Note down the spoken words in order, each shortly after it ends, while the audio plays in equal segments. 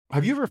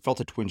Have you ever felt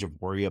a twinge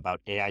of worry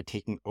about AI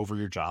taking over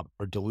your job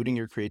or diluting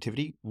your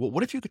creativity? Well,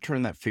 what if you could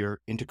turn that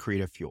fear into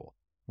creative fuel?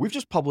 We've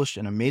just published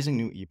an amazing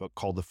new ebook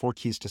called The Four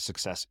Keys to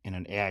Success in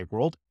an AI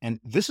World,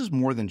 and this is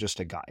more than just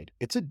a guide.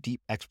 It's a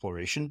deep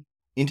exploration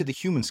into the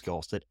human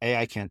skills that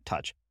AI can't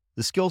touch,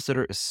 the skills that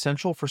are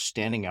essential for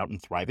standing out and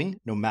thriving,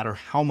 no matter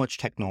how much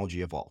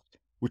technology evolves.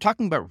 We're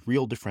talking about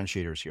real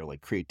differentiators here,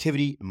 like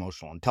creativity,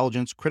 emotional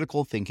intelligence,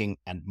 critical thinking,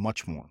 and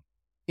much more.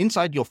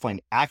 Inside, you'll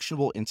find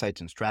actionable insights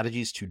and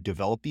strategies to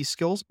develop these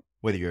skills,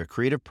 whether you're a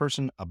creative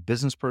person, a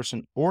business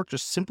person, or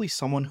just simply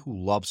someone who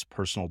loves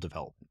personal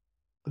development.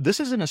 This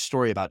isn't a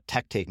story about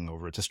tech taking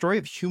over. It's a story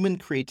of human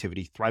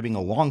creativity thriving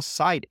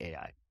alongside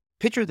AI.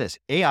 Picture this,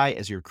 AI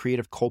as your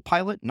creative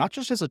co-pilot, not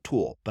just as a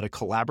tool, but a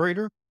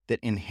collaborator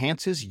that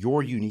enhances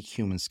your unique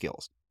human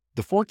skills.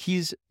 The Four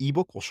Keys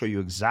ebook will show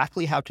you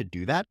exactly how to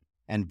do that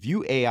and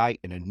view AI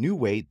in a new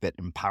way that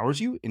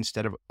empowers you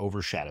instead of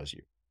overshadows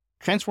you.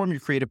 Transform your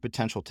creative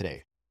potential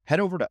today. Head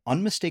over to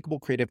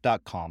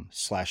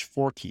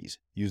unmistakablecreative.com/4keys.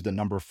 Use the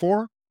number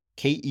 4,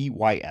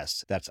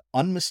 KEYS. That's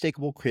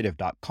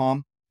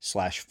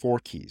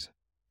unmistakablecreative.com/4keys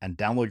and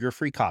download your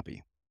free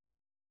copy.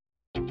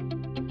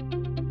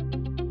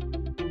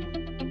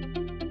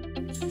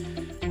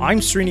 I'm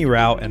Srini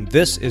Rao, and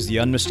this is the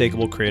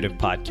Unmistakable Creative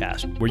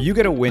Podcast, where you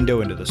get a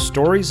window into the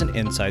stories and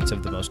insights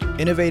of the most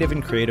innovative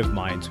and creative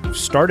minds who've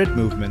started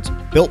movements,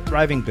 built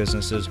thriving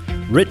businesses,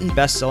 written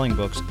best-selling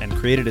books, and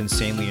created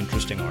insanely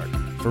interesting art.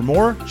 For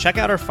more, check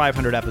out our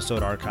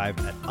 500-episode archive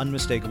at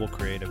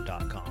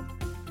unmistakablecreative.com.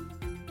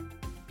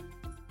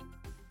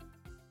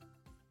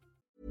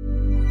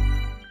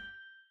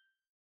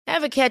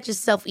 Ever catch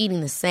yourself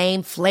eating the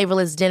same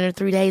flavorless dinner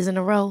 3 days in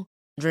a row?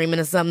 Dreaming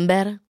of something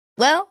better?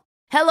 Well,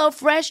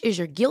 HelloFresh is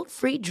your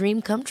guilt-free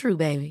dream come true,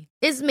 baby.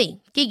 It's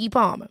me, Keke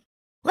Palmer.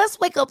 Let's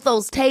wake up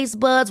those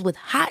taste buds with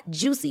hot,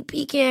 juicy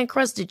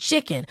pecan-crusted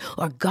chicken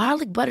or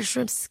garlic butter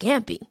shrimp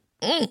scampi.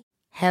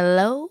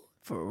 Hello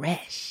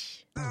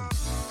Fresh.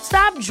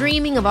 Stop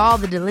dreaming of all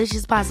the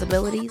delicious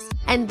possibilities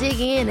and dig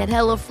in at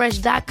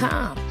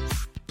HelloFresh.com.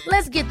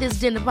 Let's get this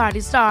dinner party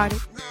started.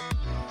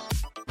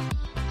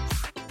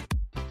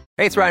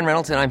 Hey, it's Ryan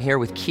Reynolds, and I'm here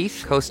with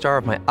Keith, co-star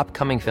of my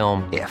upcoming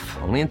film, If,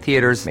 only in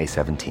theaters May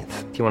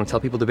 17th. Do you want to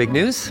tell people the big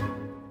news?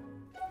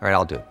 All right,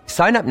 I'll do it.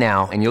 Sign up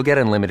now and you'll get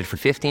unlimited for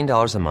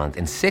 $15 a month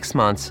and 6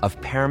 months of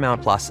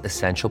Paramount Plus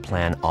Essential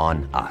Plan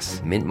on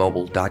us.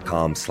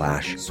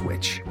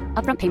 MintMobile.com/switch.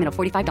 Upfront payment of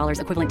 $45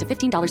 equivalent to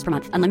 $15 per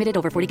month. Unlimited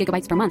over 40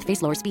 gigabytes per month.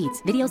 Face lower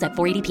speeds. Videos at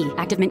 480p.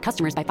 Active Mint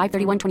customers by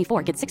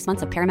 531.24 get 6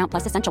 months of Paramount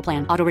Plus Essential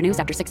Plan. Auto renews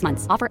after 6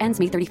 months. Offer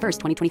ends May 31st,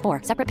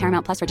 2024. Separate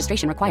Paramount Plus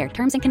registration required.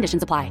 Terms and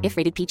conditions apply if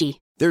rated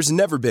PG. There's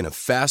never been a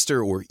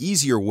faster or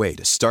easier way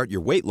to start your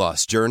weight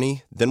loss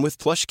journey than with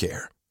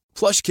PlushCare.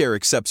 PlushCare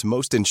accepts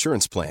most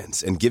insurance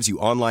plans and gives you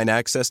online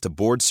access to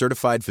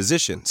board-certified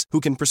physicians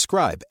who can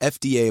prescribe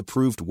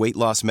FDA-approved weight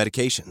loss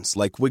medications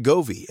like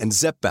Wegovy and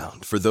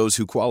Zepbound for those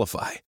who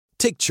qualify.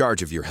 Take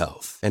charge of your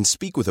health and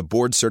speak with a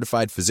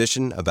board-certified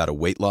physician about a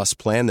weight loss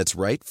plan that's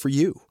right for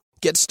you.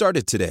 Get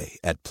started today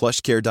at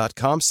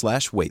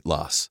plushcare.com/weight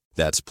loss.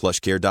 That's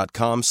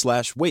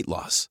plushcare.com/weight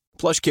loss.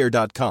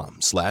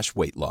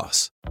 plushcare.com/weight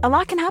loss. A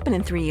lot can happen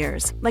in 3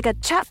 years, like a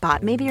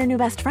chatbot may be your new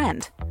best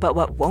friend. But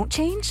what won't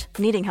change?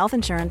 Needing health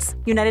insurance.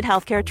 United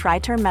Healthcare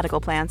Tri-Term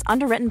Medical Plans,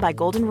 underwritten by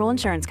Golden Rule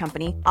Insurance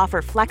Company,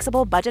 offer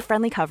flexible,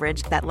 budget-friendly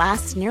coverage that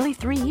lasts nearly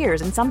 3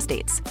 years in some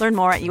states. Learn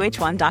more at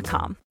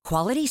uh1.com.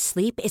 Quality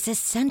sleep is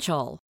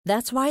essential.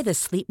 That's why the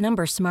Sleep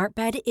Number Smart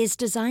Bed is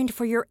designed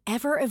for your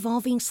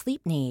ever-evolving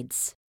sleep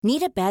needs.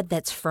 Need a bed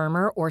that's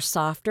firmer or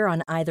softer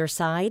on either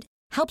side?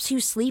 Helps you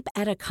sleep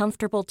at a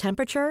comfortable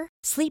temperature?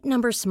 Sleep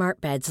Number Smart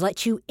Beds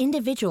let you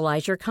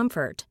individualize your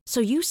comfort,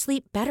 so you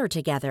sleep better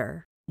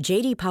together.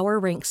 J.D. Power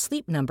ranks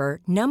Sleep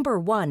Number number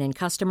 1 in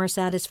customer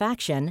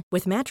satisfaction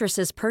with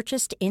mattresses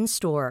purchased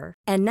in-store.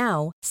 And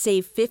now,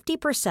 save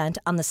 50%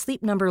 on the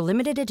Sleep Number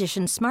Limited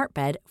Edition Smart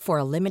Bed for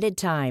a limited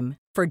time.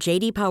 For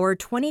J.D. Power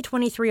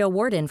 2023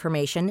 award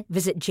information,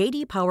 visit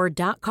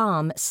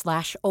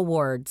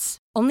jdpower.com/awards.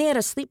 Only at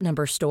a Sleep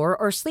Number store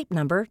or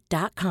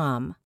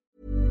sleepnumber.com.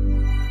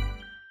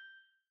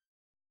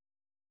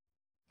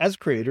 As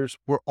creators,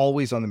 we're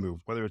always on the move.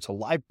 Whether it's a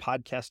live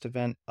podcast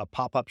event, a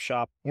pop-up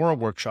shop, or a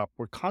workshop,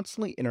 we're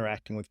constantly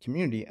interacting with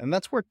community, and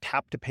that's where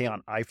Tap to Pay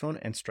on iPhone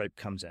and Stripe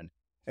comes in.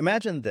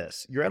 Imagine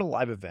this. You're at a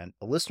live event,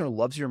 a listener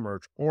loves your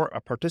merch, or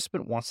a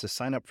participant wants to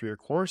sign up for your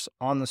course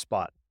on the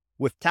spot.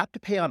 With Tap to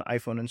Pay on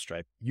iPhone and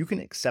Stripe, you can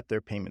accept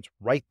their payments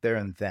right there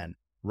and then,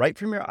 right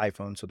from your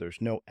iPhone, so there's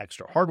no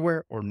extra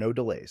hardware or no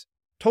delays.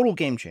 Total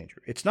game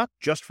changer. It's not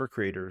just for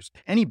creators.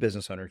 Any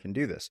business owner can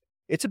do this.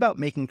 It's about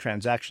making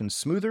transactions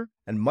smoother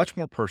and much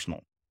more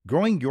personal,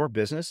 growing your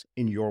business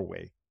in your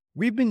way.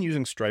 We've been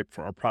using Stripe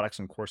for our products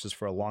and courses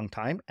for a long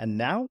time, and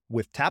now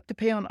with Tap to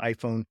Pay on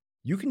iPhone,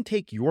 you can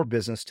take your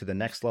business to the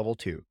next level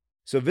too.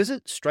 So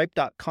visit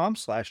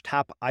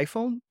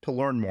stripe.com/tapiphone to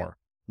learn more.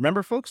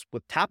 Remember, folks,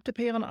 with Tap to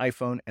Pay on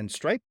iPhone and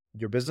Stripe,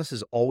 your business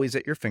is always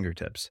at your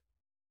fingertips.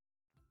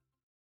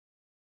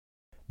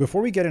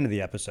 Before we get into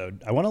the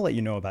episode, I want to let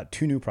you know about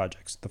two new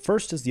projects. The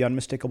first is the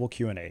Unmistakable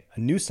Q&A, a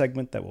new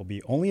segment that will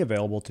be only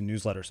available to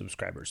newsletter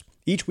subscribers.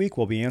 Each week,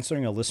 we'll be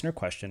answering a listener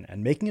question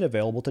and making it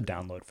available to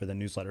download for the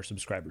newsletter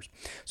subscribers.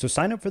 So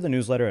sign up for the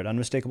newsletter at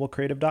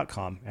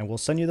unmistakablecreative.com, and we'll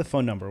send you the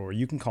phone number where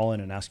you can call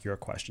in and ask your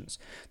questions.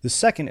 The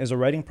second is a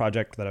writing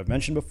project that I've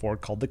mentioned before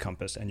called The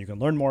Compass, and you can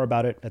learn more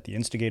about it at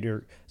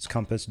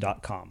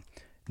theinstigatorcompass.com.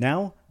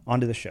 Now, on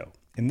to the show.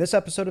 In this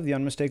episode of The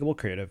Unmistakable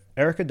Creative,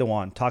 Erica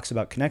Dhawan talks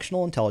about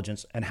connectional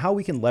intelligence and how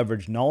we can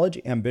leverage knowledge,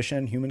 ambition,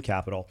 and human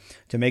capital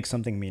to make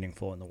something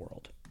meaningful in the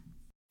world.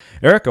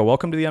 Erica,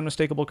 welcome to The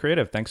Unmistakable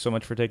Creative. Thanks so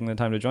much for taking the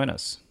time to join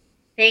us.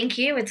 Thank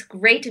you. It's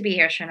great to be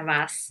here,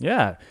 Srinivas.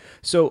 Yeah.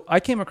 So I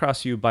came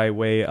across you by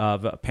way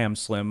of Pam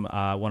Slim,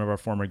 one of our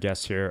former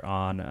guests here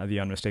on The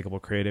Unmistakable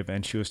Creative,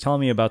 and she was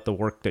telling me about the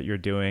work that you're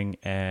doing,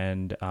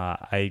 and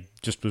I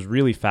just was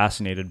really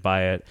fascinated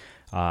by it.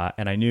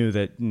 And I knew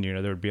that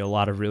there would be a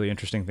lot of really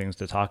interesting things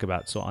to talk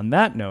about. So on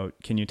that note,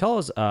 can you tell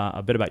us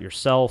a bit about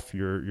yourself,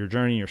 your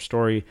journey, your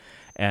story,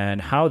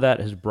 and how that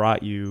has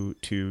brought you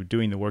to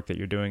doing the work that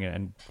you're doing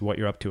and what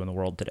you're up to in the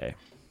world today?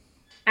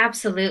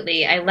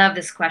 Absolutely. I love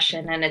this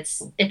question. And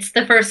it's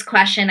the first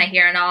question I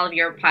hear in all of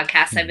your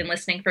podcasts. I've been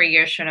listening for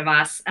years,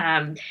 Srinivas.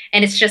 And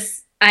it's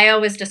just, I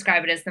always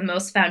describe it as the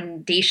most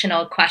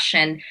foundational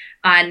question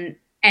on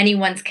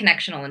anyone's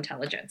connectional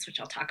intelligence, which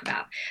I'll talk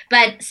about.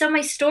 But so my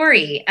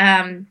story,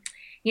 I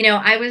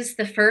was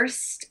the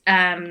first,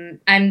 I'm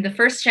the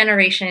first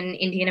generation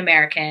Indian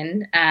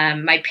American.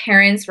 My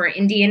parents were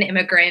Indian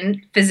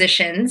immigrant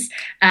physicians.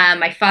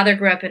 My father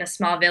grew up in a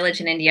small village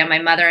in India, my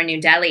mother in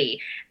New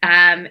Delhi.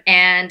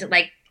 And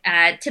like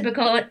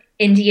typical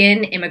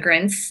Indian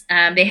immigrants,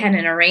 they had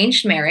an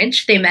arranged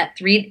marriage. They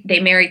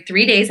married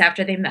 3 days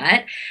after they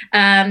met,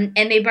 and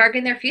they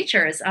bargained their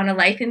futures on a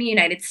life in the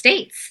United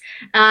States.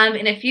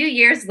 And a few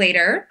years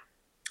later,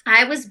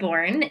 I was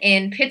born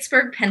in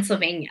Pittsburgh,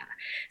 Pennsylvania.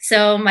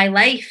 So my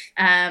life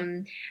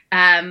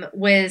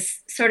was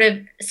sort of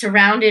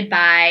surrounded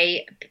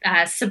by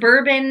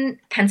suburban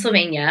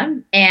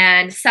Pennsylvania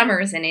and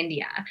summers in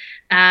India.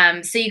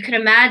 So you can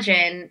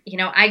imagine,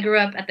 I grew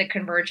up at the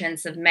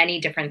convergence of many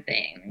different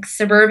things.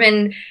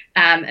 Suburban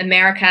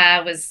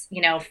America was,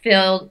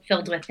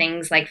 filled with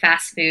things like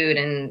fast food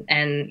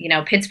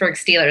and Pittsburgh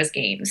Steelers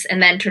games.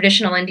 And then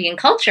traditional Indian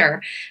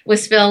culture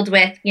was filled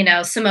with,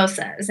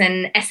 samosas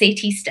and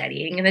SAT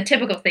studying and the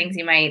typical things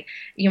you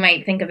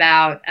might think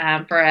about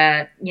for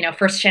a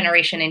first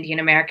generation Indian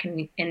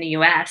American in the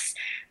U.S.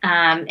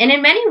 And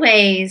in many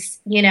ways,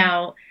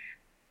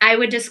 I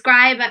would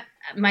describe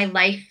my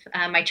life,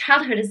 my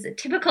childhood as a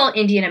typical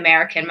Indian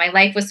American. My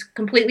life was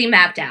completely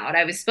mapped out.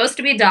 I was supposed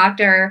to be a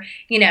doctor,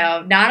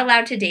 not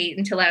allowed to date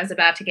until I was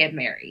about to get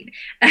married.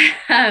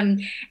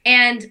 And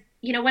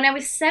when I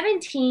was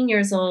 17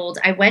 years old,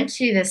 I went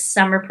to this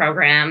summer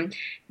program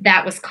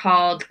that was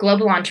called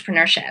Global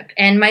Entrepreneurship.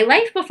 And my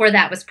life before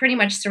that was pretty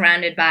much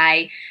surrounded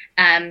by,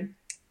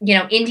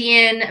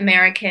 Indian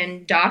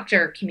American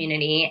doctor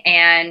community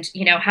and,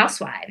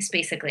 housewives,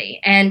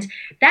 basically. And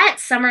that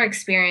summer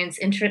experience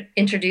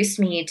introduced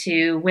me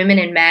to women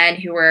and men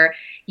who were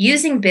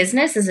using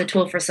business as a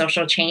tool for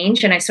social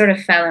change. And I sort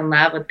of fell in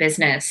love with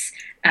business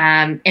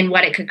and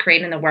what it could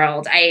create in the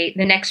world. The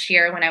next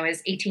year, when I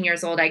was 18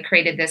 years old, I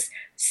created this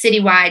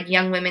citywide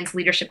young women's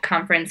leadership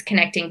conference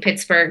connecting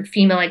Pittsburgh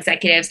female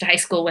executives to high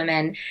school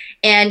women.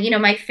 And,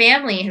 my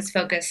family has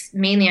focused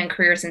mainly on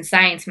careers in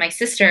science. My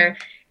sister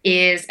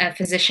is a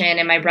physician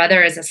and my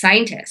brother is a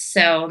scientist.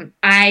 So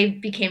I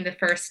became the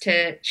first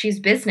to choose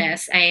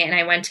business, and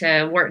I went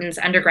to Wharton's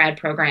undergrad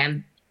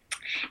program.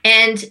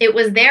 And it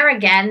was there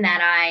again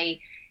that I,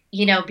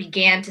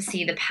 began to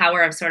see the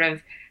power of sort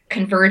of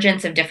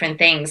convergence of different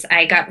things.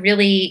 I got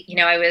really,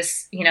 I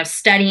was,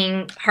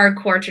 studying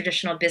hardcore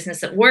traditional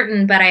business at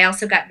Wharton, but I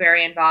also got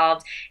very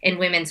involved in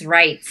women's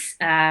rights,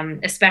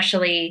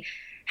 especially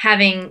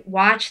having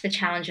watched the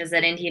challenges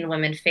that Indian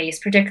women face,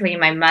 particularly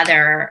my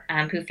mother,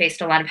 who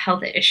faced a lot of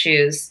health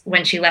issues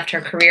when she left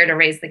her career to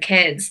raise the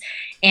kids.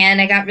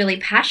 And I got really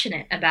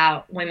passionate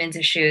about women's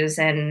issues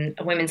and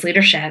women's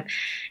leadership.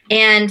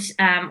 And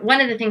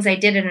one of the things I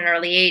did at an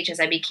early age is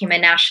I became a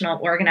national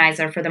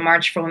organizer for the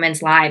March for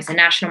Women's Lives, a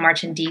national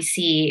march in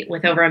D.C.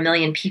 with over 1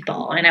 million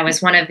people. And I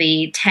was one of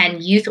the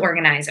 10 youth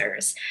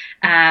organizers.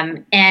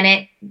 And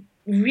it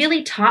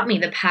really taught me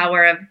the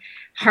power of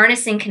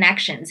harnessing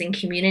connections in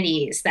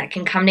communities that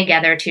can come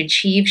together to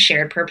achieve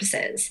shared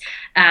purposes.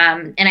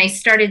 And I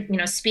started,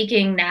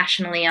 speaking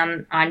nationally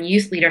on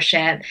youth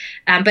leadership.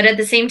 But at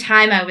the same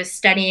time, I was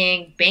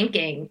studying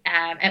banking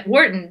at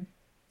Wharton.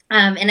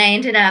 And I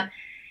ended up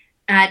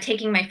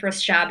taking my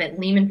first job at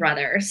Lehman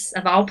Brothers,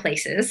 of all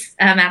places,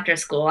 after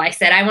school. I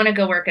said, I want to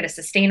go work at a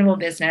sustainable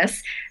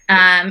business.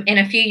 And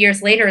a few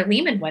years later,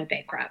 Lehman went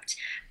bankrupt.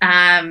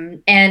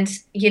 And,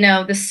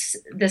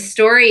 the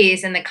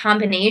stories and the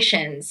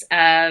combinations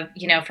of,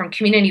 from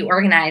community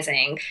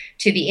organizing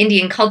to the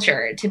Indian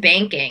culture to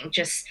banking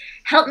just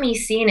helped me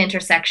see an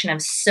intersection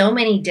of so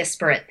many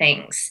disparate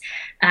things.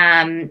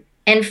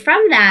 And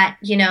from that,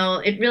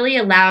 it really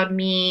allowed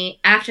me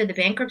after the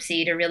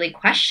bankruptcy to really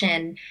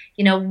question,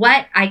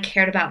 what I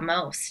cared about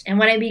most. And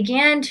what I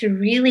began to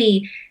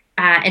really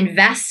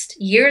invest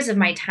years of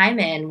my time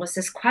in was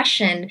this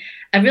question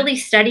of really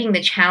studying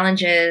the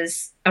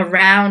challenges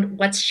around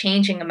what's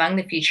changing among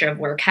the future of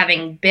work,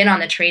 having been on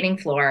the trading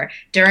floor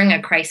during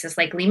a crisis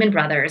like Lehman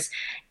Brothers,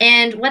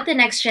 and what the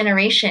next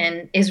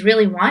generation is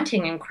really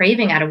wanting and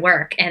craving out of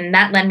work. And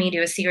that led me to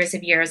a series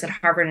of years at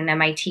Harvard and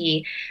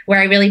MIT,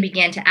 where I really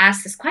began to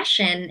ask this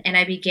question, and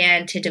I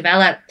began to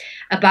develop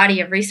a body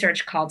of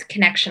research called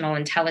Connectional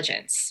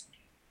Intelligence.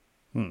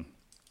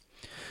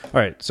 All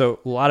right, so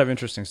a lot of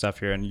interesting stuff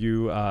here, and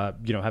you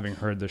having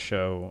heard the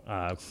show,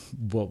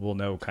 we'll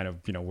know kind of,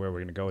 where we're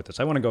going to go with this.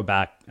 I want to go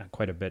back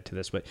quite a bit to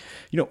this, but,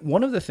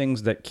 one of the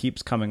things that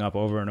keeps coming up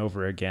over and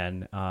over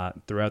again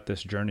throughout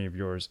this journey of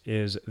yours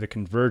is the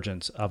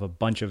convergence of a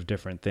bunch of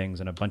different things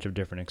and a bunch of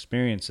different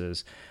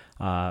experiences.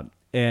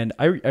 And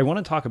I want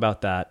to talk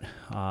about that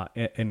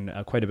in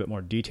quite a bit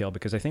more detail,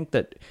 because I think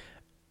that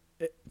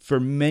for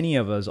many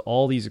of us,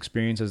 all these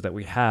experiences that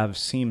we have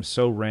seem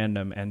so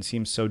random and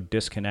seem so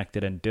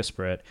disconnected and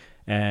disparate,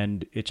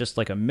 and it's just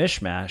like a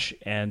mishmash.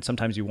 And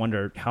sometimes you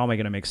wonder, how am I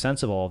going to make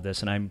sense of all of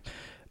this? And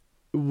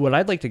what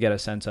I'd like to get a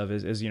sense of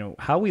is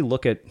how we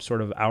look at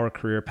sort of our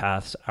career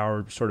paths,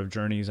 our sort of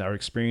journeys, our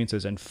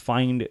experiences, and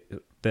find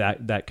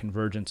that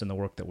convergence in the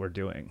work that we're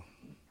doing.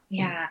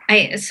 Yeah,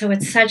 so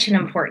it's such an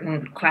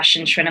important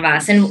question,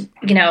 Srinivas. And,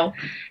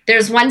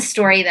 there's one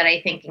story that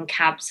I think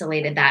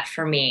encapsulated that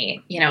for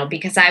me,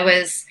 because I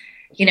was,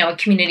 a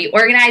community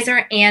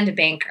organizer and a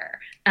banker.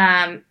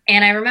 And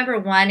I remember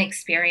one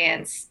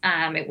experience,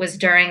 it was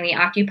during the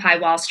Occupy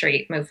Wall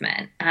Street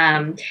movement.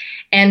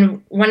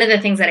 And one of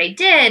the things that I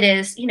did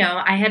is,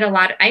 I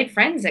had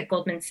friends at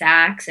Goldman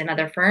Sachs and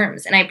other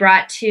firms, and I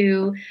brought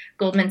two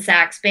Goldman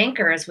Sachs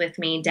bankers with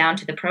me down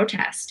to the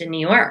protest in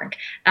New York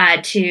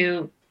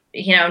to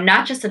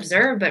not just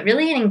observe, but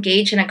really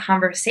engage in a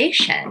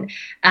conversation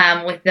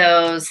with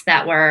those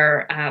that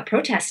were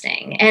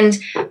protesting. And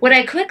what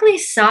I quickly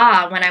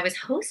saw when I was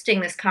hosting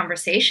this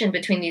conversation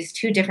between these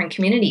two different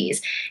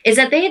communities is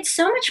that they had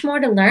so much more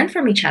to learn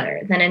from each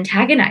other than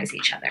antagonize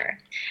each other.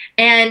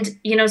 And,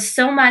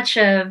 so much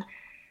of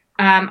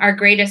our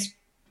greatest,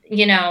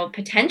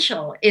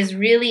 potential is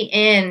really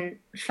in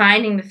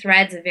finding the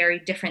threads of very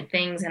different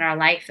things in our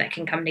life that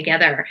can come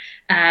together.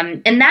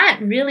 And that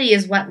really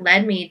is what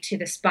led me to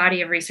this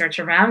body of research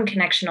around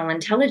connectional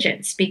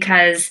intelligence,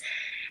 because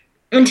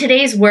in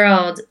today's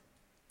world,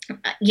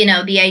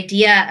 the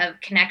idea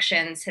of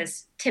connections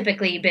has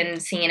typically been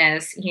seen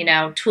as,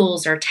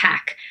 tools or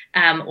tech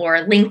or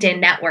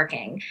LinkedIn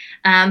networking.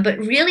 But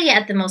really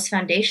at the most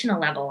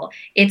foundational level,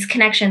 it's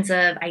connections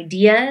of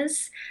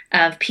ideas,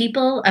 of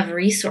people, of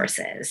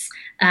resources.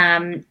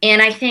 And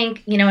I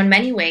think, in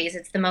many ways,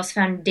 it's the most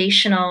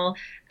foundational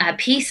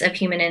piece of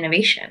human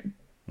innovation.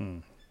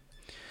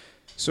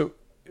 So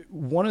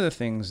one of the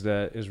things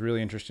that is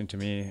really interesting to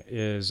me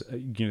is,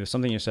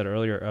 something you said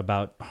earlier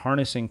about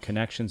harnessing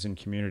connections and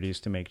communities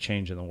to make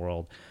change in the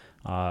world,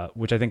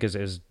 which I think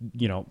is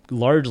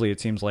largely,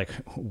 it seems like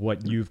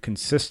what you've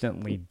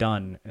consistently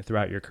done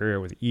throughout your career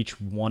with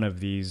each one of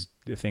these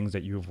things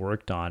that you've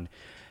worked on.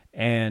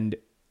 And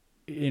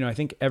I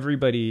think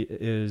everybody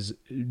is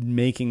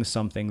making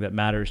something that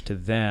matters to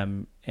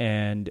them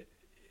and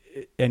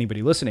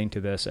anybody listening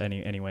to this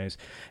anyways.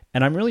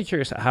 And I'm really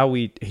curious how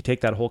we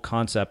take that whole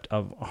concept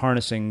of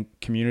harnessing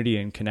community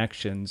and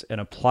connections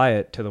and apply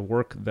it to the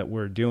work that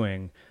we're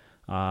doing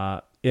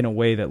in a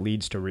way that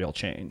leads to real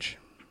change.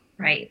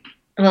 Right.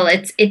 Well,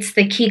 it's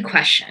the key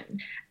question.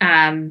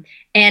 And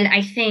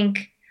I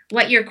think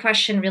what your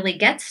question really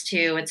gets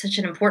to, it's such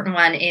an important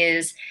one,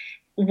 is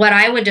what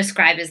I would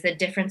describe as the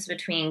difference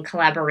between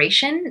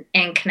collaboration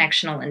and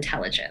connectional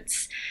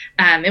intelligence.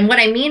 And what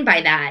I mean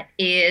by that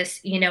is,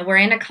 we're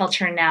in a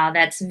culture now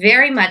that's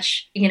very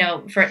much, in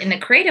the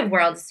creative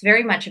world, it's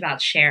very much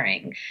about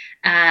sharing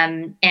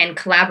and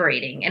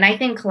collaborating. And I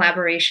think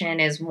collaboration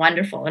is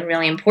wonderful and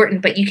really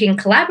important, but you can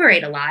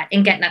collaborate a lot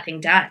and get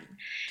nothing done.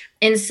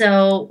 And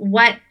so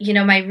what,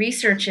 my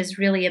research is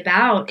really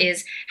about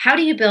is how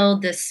do you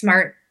build the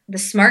smart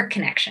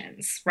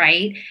connections,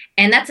 right?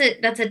 And that's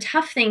a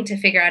tough thing to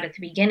figure out at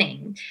the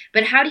beginning.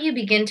 But how do you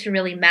begin to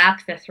really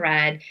map the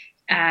thread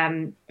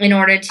in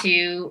order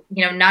to,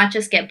 not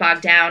just get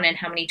bogged down in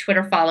how many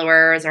Twitter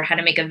followers or how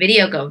to make a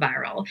video go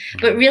viral,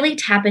 but really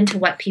tap into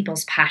what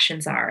people's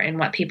passions are and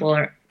what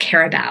people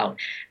care about.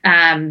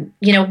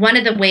 One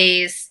of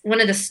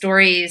the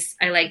stories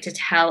I like to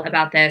tell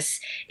about this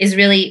is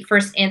really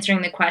first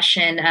answering the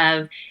question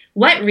of,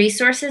 what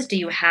resources do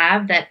you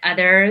have that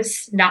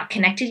others not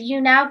connected to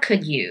you now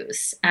could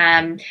use?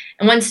 And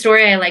one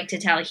story I like to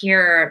tell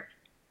here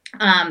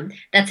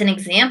that's an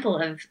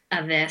example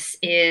of this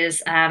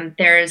is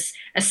there's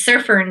a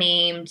surfer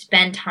named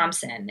Ben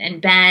Thompson. And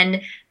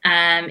Ben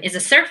is a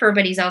surfer,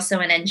 but he's also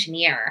an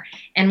engineer.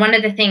 And one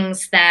of the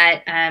things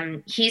that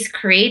he's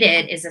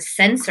created is a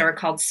sensor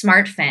called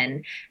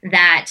SmartFin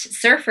that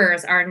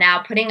surfers are now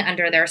putting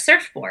under their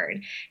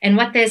surfboard. And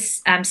what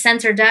this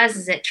sensor does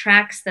is it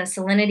tracks the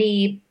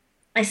salinity,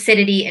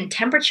 acidity, and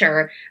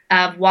temperature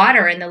of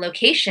water and the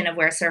location of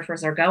where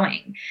surfers are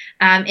going.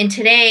 And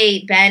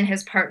today, Ben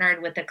has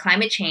partnered with the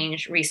climate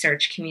change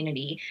research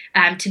community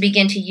to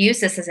begin to use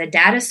this as a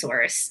data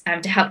source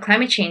to help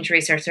climate change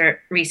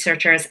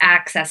researchers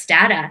access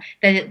data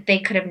that they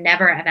could have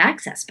never have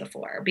accessed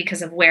before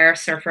because of where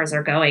surfers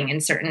are going in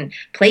certain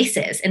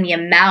places and the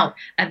amount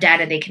of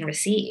data they can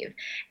receive.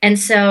 And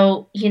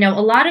so,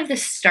 a lot of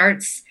this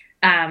starts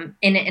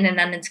in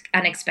an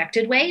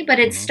unexpected way, but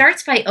it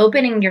starts by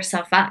opening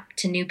yourself up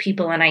to new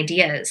people and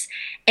ideas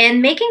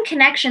and making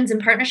connections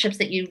and partnerships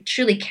that you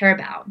truly care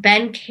about.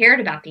 Ben cared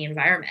about the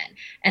environment,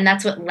 and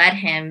that's what led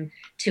him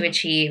to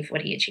achieve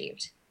what he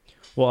achieved.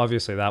 Well,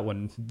 obviously that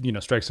one,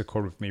 strikes a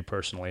chord with me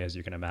personally, as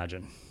you can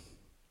imagine.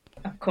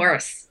 Of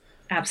course.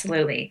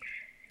 Absolutely.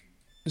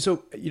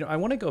 So, I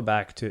want to go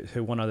back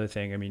to one other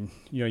thing. I mean,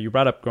 you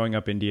brought up growing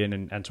up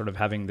Indian and sort of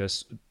having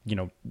this,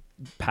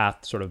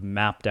 path sort of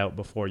mapped out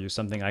before you,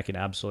 something I can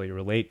absolutely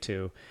relate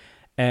to.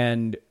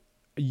 And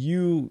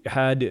you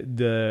had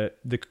the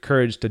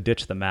courage to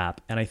ditch the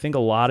map. And I think a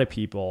lot of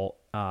people,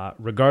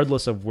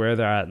 regardless of where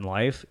they're at in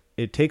life,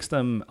 it takes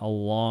them a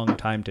long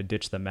time to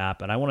ditch the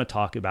map. And I want to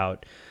talk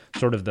about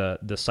sort of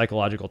the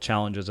psychological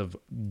challenges of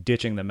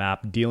ditching the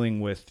map,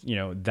 dealing with,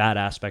 that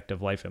aspect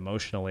of life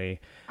emotionally,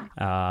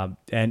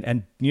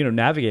 and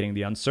navigating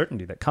the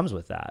uncertainty that comes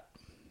with that.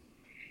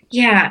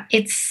 Yeah,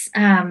 it's,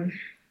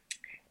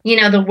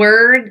 the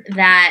word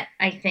that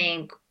I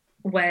think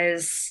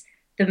was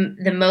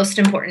the most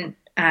important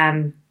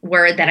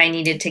word that I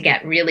needed to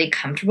get really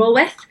comfortable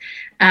with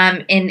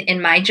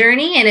in my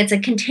journey. And it's a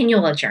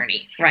continual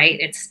journey, right?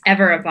 It's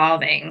ever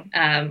evolving.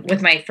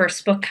 With my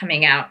first book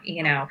coming out,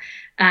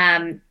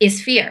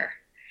 is fear.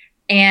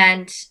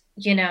 And,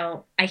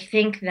 I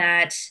think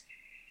that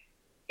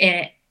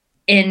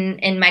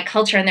in my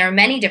culture, and there are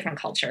many different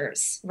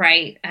cultures,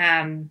 right,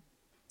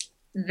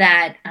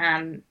 that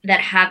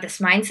have this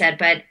mindset,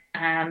 but,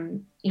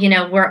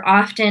 we're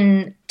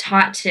often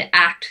taught to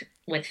act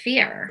with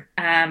fear.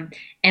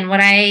 And what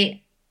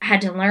I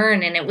had to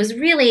learn, and it was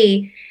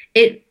really,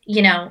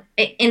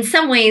 in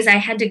some ways I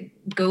had to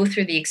go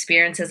through the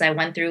experiences I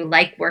went through,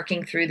 like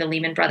working through the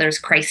Lehman Brothers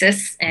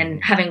crisis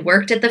and having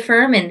worked at the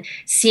firm and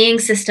seeing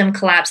system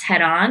collapse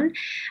head on,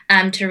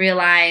 to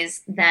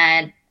realize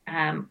that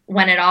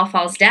when it all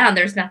falls down,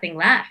 there's nothing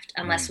left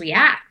unless we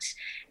act.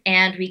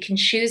 And we can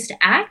choose to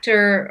act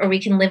or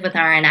we can live with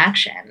our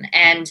inaction.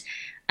 And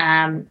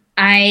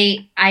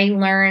I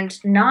learned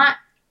not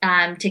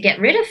to get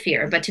rid of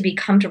fear, but to be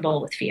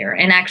comfortable with fear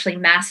and actually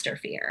master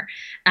fear.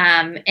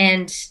 And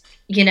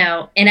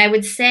I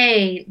would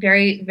say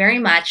very, very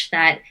much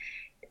that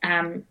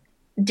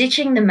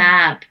ditching the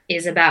map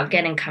is about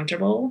getting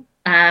comfortable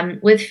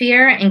with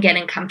fear and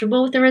getting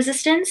comfortable with the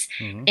resistance.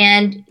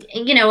 And,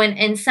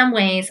 in some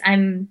ways,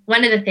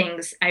 one of the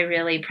things I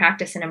really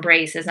practice and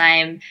embrace is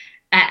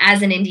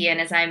as an Indian,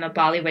 as I'm a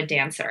Bollywood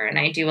dancer, and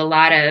I do a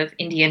lot of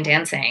Indian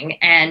dancing.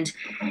 And,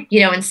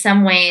 in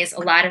some ways,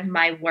 a lot of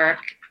my work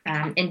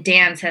in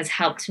dance has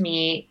helped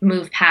me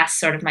move past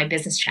sort of my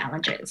business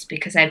challenges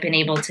because I've been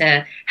able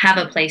to have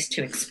a place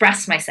to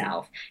express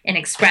myself and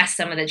express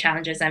some of the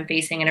challenges I'm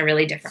facing in a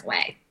really different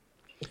way.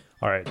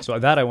 All right. So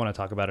that I want to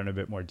talk about in a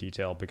bit more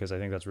detail because I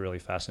think that's really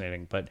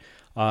fascinating. But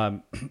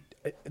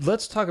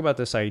let's talk about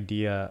this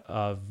idea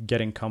of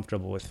getting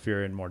comfortable with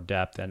fear in more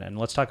depth. And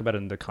let's talk about it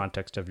in the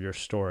context of your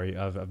story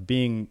of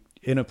being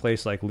in a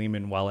place like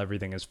Lehman while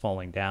everything is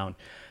falling down.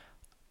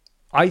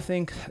 I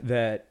think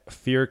that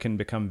fear can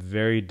become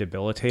very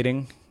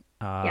debilitating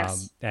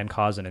and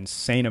cause an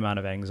insane amount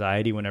of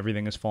anxiety when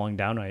everything is falling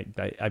down.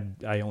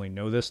 I only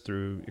know this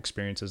through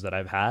experiences that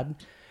I've had.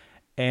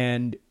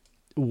 And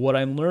what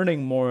I'm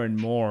learning more and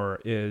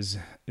more is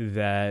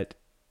that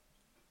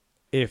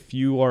if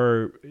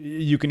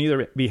you can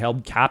either be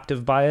held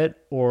captive by it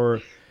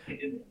or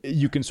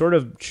you can sort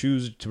of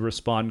choose to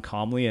respond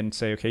calmly and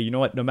say, okay, you know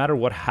what, no matter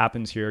what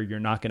happens here,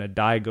 you're not going to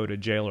die, go to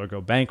jail, or go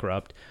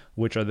bankrupt,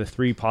 which are the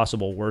three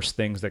possible worst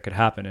things that could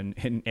happen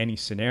in any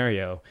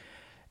scenario.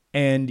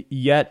 And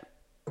yet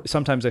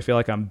sometimes I feel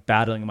like I'm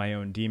battling my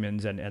own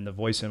demons and the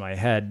voice in my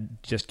head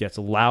just gets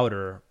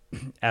louder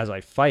as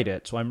I fight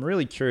it. So I'm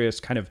really curious,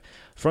 kind of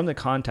from the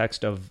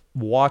context of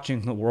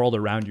watching the world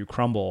around you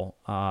crumble,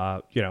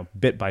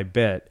 bit by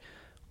bit,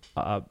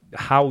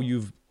 how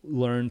you've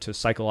learned to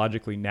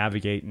psychologically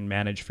navigate and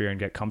manage fear and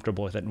get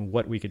comfortable with it, and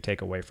what we could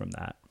take away from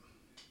that.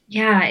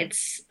 Yeah,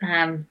 it's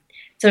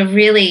a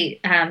really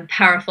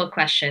powerful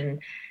question,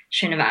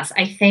 Srinivas.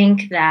 I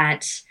think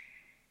that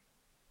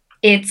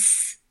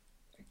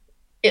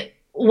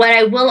what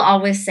I will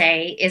always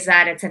say is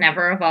that it's an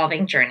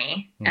ever-evolving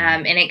journey,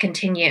 and it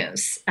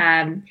continues.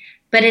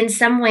 But in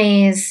some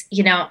ways,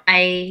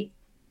 I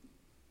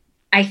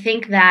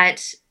think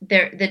that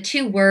the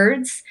two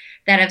words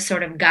that have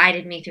sort of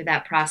guided me through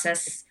that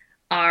process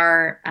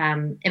are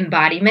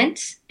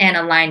embodiment and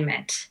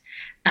alignment.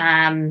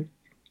 I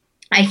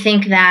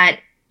think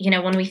that,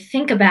 when we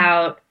think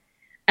about,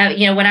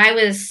 when I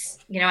was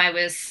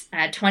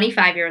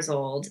 25 years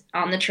old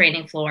on the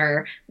training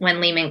floor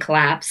when Lehman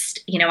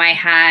collapsed. I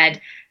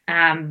had,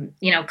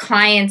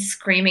 clients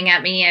screaming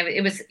at me.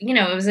 It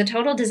was a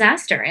total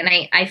disaster. And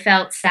I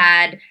felt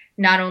sad,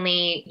 not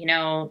only,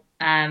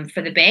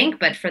 for the bank,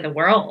 but for the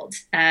world.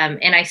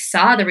 And I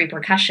saw the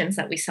repercussions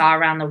that we saw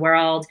around the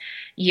world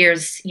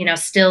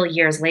still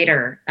years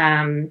later.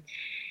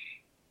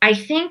 I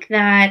think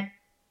that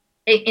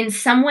in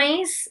some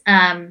ways,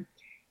 when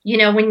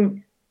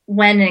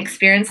an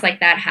experience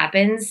like that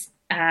happens,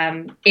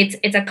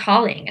 it's a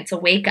calling, it's a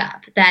wake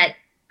up that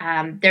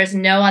there's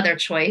no other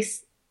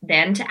choice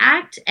than to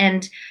act.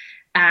 And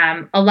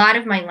a lot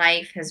of my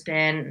life has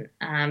been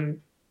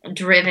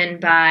driven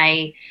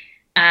by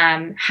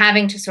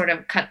having to sort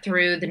of cut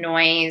through the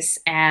noise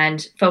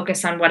and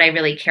focus on what I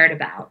really cared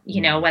about,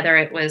 whether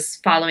it was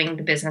following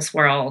the business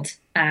world,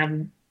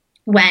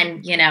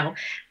 when,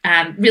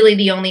 really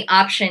the only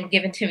option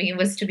given to me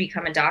was to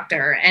become a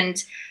doctor.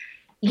 And,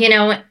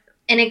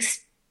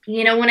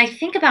 when I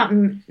think about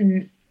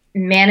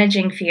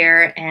managing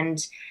fear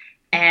and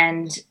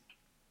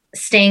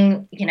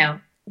staying,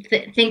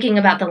 thinking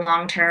about the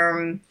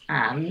long-term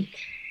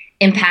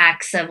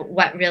impacts of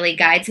what really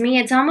guides me,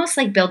 it's almost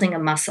like building a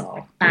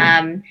muscle.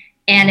 And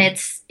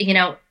it's,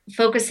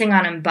 focusing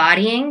on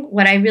embodying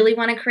what I really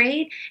want to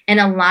create and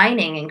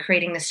aligning and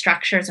creating the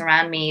structures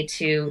around me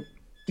to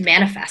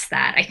manifest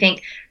that. I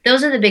think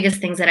those are the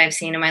biggest things that I've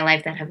seen in my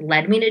life that have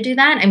led me to do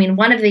that. I mean,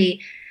 one of the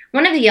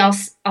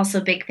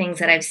also big things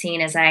that I've seen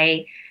is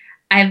I've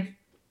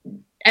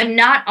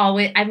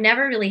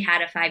never really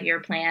had a 5-year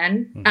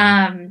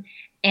plan.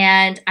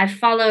 And I've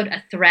followed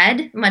a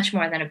thread much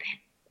more than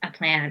a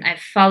plan. I've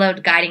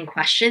followed guiding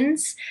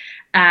questions.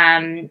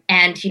 And,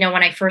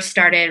 when I first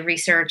started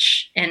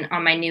research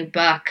on my new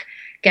book,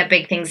 Get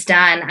Big Things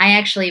Done, I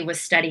actually was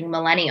studying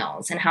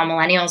millennials and how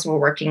millennials were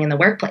working in the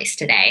workplace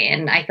today.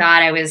 And I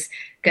thought I was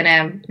going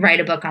to write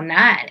a book on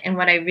that. And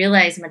what I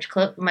realized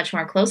much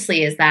more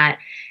closely is that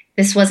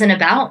this wasn't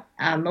about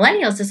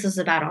millennials. This was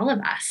about all of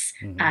us,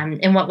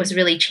 and what was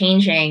really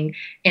changing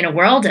in a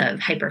world of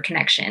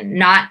hyperconnection,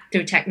 not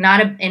through tech,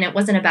 and it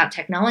wasn't about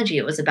technology.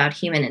 It was about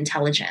human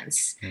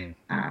intelligence.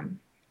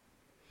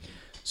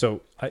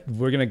 So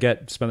we're going to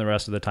spend the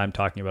rest of the time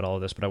talking about all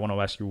of this, but I want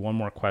to ask you one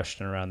more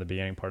question around the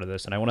beginning part of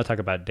this. And I want to talk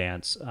about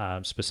dance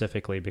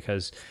specifically,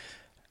 because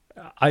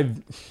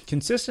I've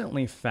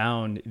consistently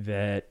found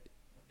that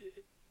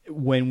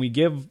when we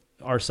give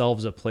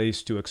ourselves a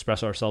place to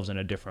express ourselves in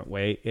a different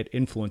way, it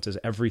influences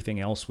everything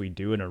else we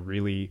do in a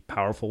really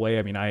powerful way.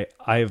 I mean,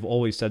 I've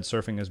always said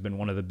surfing has been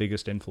one of the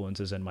biggest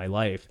influences in my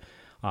life,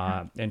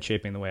 and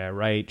shaping the way I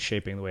write,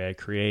 shaping the way I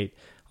create.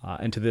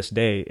 And to this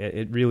day,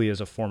 it really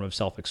is a form of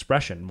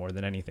self-expression more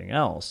than anything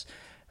else.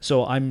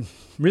 So I'm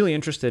really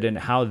interested in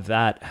how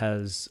that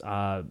has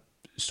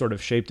sort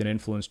of shaped and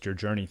influenced your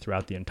journey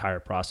throughout the entire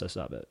process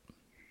of it.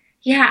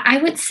 Yeah, I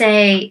would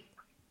say,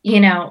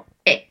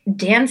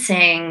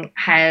 dancing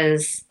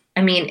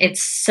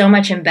it's so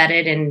much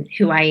embedded in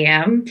who I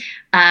am.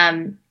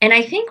 And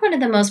I think one of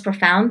the most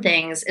profound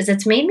things is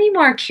it's made me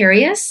more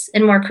curious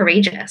and more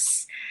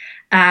courageous.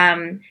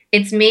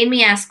 It's made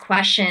me ask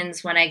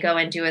questions when I go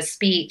and do a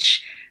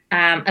speech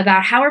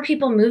about how are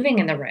people moving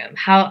in the room?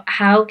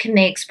 How can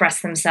they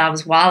express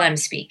themselves while I'm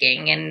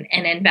speaking and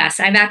invest?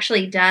 I've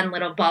actually done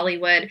little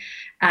Bollywood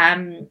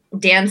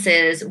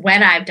dances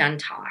when I've done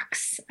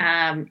talks.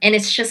 And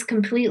it's just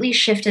completely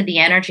shifted the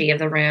energy of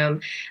the room,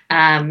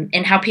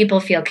 and how people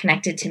feel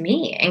connected to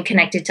me and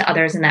connected to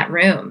others in that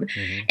room.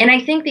 And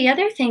I think the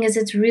other thing is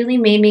it's really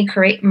made me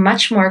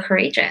much more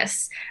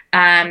courageous,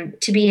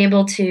 to be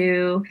able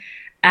to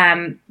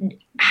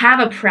have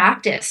a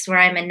practice where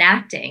I'm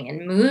enacting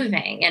and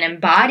moving and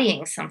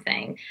embodying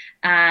something.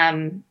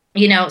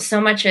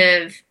 So much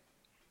of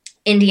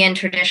Indian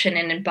tradition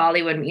and in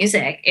Bollywood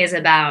music is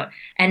about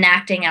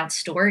enacting out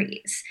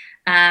stories.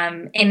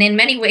 And in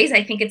many ways,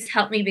 I think it's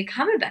helped me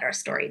become a better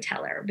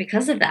storyteller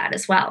because of that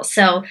as well.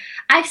 So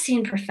I've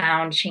seen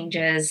profound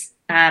changes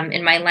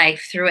in my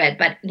life through it.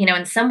 But,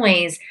 in some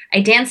ways,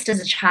 I danced as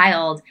a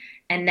child,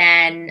 and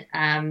then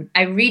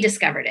I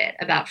rediscovered it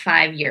about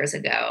 5 years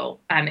ago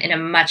in a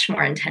much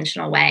more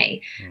intentional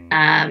way.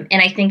 And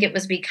I think it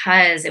was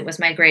because it was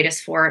my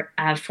greatest form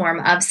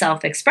of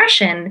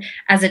self-expression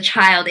as a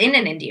child in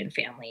an Indian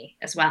family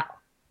as well.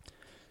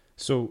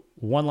 So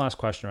one last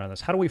question around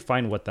this. How do we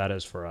find what that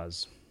is for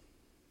us?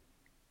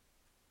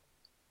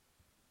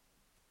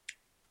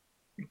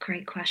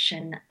 Great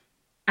question.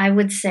 I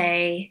would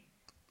say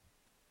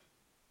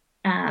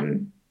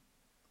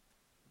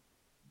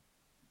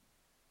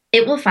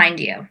it will find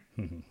you.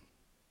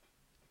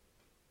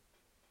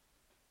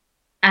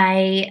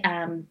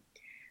 I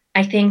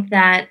think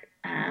that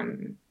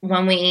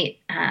when we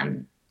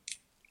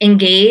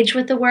engage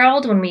with the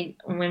world,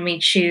 when we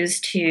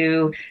choose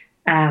to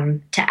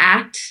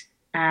act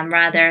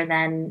rather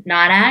than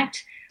not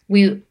act,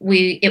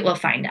 it will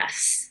find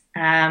us.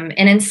 And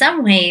in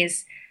some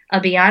ways, I'll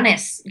be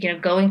honest,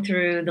 going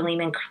through the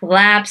Lehman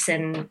collapse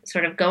and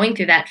sort of going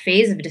through that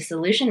phase of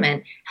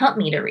disillusionment helped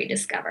me to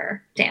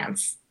rediscover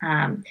dance.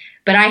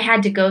 But I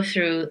had to go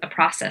through a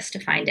process to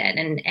find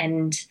it.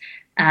 And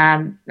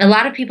a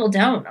lot of people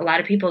don't. A lot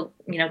of people,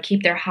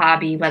 keep their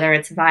hobby, whether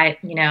it's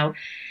a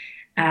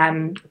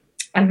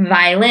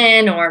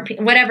violin or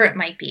whatever it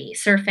might be,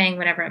 surfing,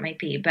 whatever it might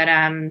be. But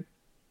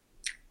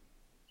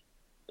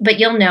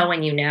you'll know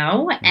when you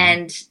know,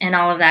 and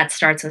all of that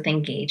starts with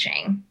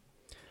engaging.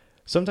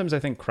 Sometimes I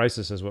think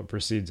crisis is what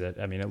precedes it.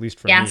 I mean, at least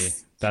for me,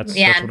 that's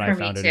when I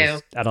found it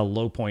is at a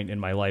low point in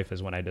my life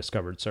is when I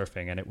discovered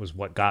surfing, and it was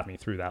what got me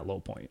through that low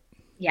point.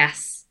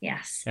 Yes.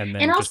 And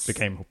then just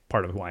became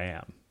part of who I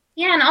am.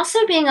 Yeah, and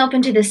also being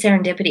open to the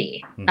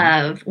serendipity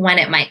of when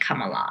it might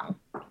come along.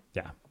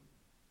 Yeah.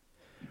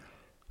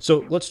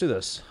 So let's do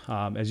this.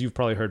 As you've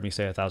probably heard me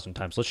say 1,000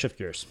 times, let's shift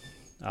gears.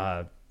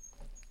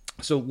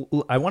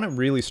 So I want to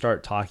really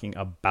start talking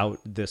about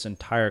this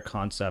entire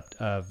concept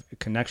of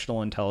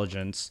connectional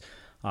intelligence,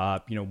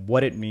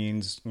 what it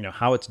means,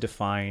 how it's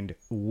defined,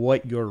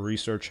 what your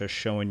research has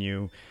shown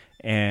you,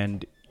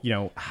 and,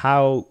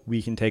 how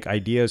we can take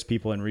ideas,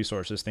 people, and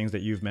resources, things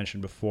that you've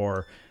mentioned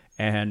before,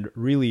 and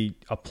really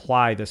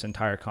apply this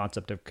entire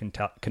concept of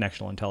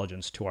connectional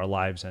intelligence to our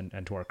lives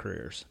and to our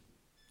careers,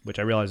 which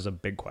I realize is a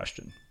big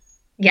question.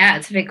 Yeah,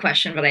 it's a big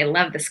question, but I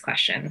love this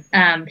question.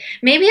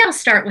 Maybe I'll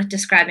start with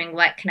describing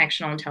what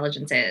connectional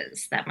intelligence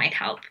is. That might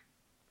help.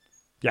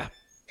 Yeah.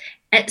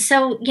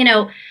 So,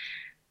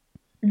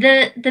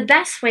 the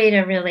best way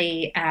to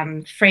really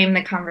frame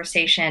the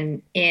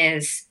conversation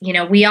is,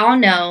 we all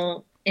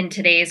know in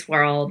today's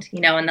world,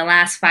 in the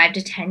last 5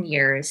 to 10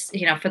 years,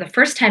 for the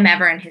first time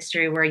ever in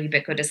history, we're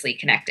ubiquitously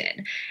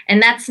connected.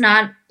 And that's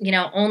not,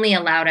 only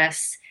allowed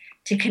us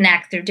to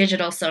connect through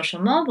digital,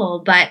 social, mobile,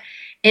 but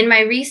in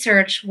my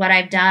research, what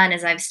I've done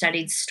is I've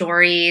studied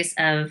stories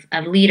of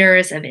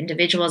leaders, of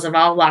individuals of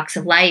all walks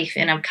of life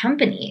and of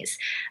companies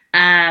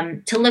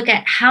to look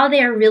at how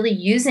they are really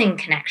using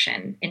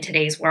connection in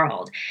today's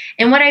world.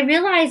 And what I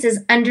realize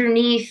is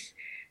underneath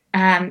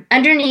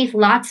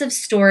lots of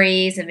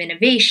stories of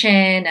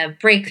innovation, of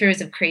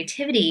breakthroughs, of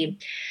creativity,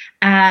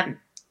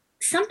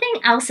 something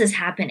else is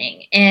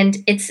happening. And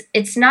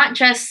it's not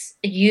just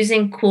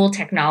using cool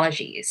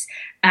technologies,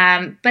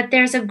 but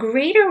there's a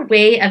greater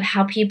way of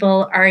how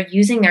people are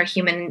using their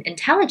human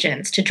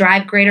intelligence to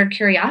drive greater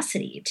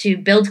curiosity, to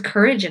build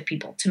courage of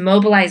people, to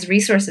mobilize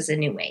resources in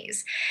new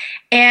ways.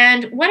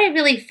 And what I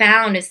really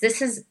found is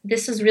this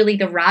is really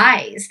the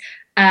rise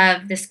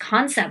of this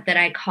concept that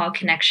I call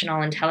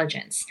connectional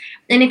intelligence.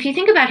 And if you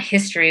think about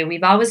history,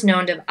 we've always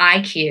known of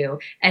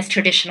IQ as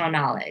traditional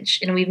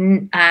knowledge. And we've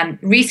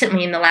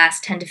recently, in the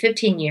last 10 to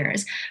 15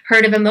 years,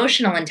 heard of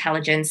emotional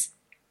intelligence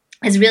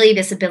as really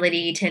this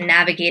ability to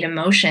navigate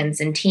emotions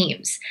in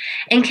teams.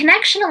 And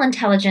connectional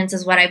intelligence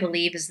is what I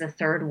believe is the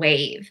third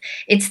wave.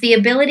 It's the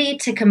ability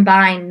to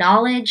combine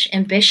knowledge,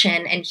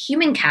 ambition, and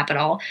human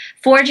capital,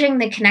 forging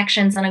the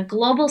connections on a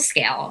global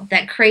scale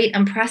that create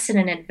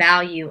unprecedented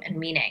value and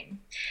meaning.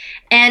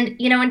 And,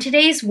 in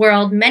today's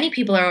world, many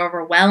people are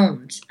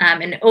overwhelmed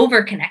and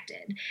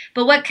overconnected.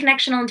 But what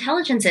connectional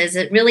intelligence is,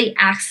 it really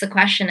asks the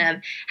question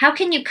of how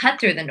can you cut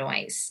through the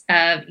noise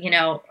of,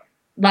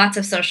 lots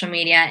of social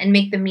media and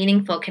make the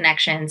meaningful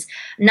connections,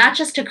 not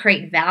just to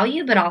create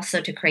value, but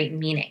also to create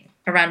meaning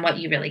around what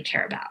you really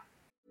care about.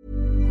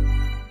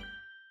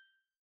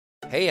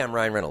 Hey, I'm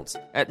Ryan Reynolds.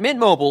 At Mint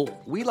Mobile,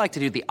 we like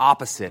to do the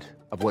opposite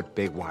of what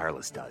Big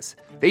Wireless does.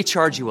 They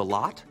charge you a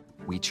lot,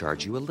 we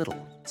charge you a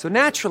little. So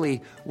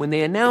naturally, when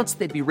they announced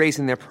they'd be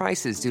raising their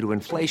prices due to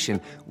inflation,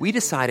 we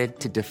decided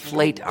to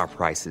deflate our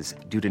prices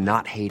due to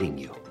not hating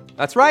you.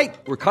 That's right.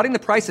 We're cutting the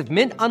price of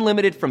Mint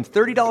Unlimited from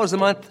 $30 a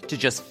month to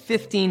just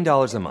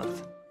 $15 a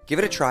month. Give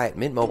it a try at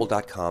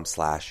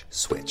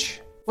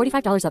mintmobile.com/switch.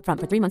 $45 up front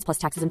for 3 months plus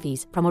taxes and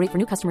fees. Promo rate for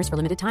new customers for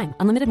limited time.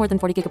 Unlimited more than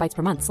 40 gigabytes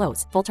per month.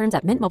 Slows full terms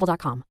at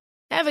mintmobile.com.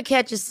 Ever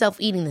catch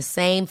yourself eating the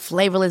same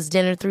flavorless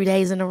dinner 3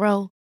 days in a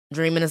row?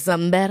 Dreaming of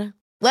something better?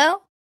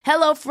 Well,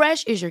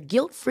 HelloFresh is your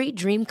guilt-free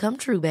dream come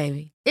true,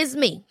 baby. It's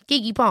me,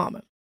 Keke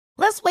Palmer.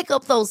 Let's wake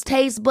up those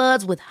taste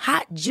buds with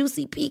hot,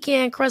 juicy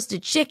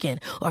pecan-crusted chicken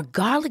or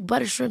garlic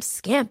butter shrimp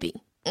scampi.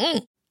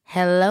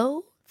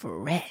 Hello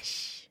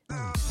Fresh.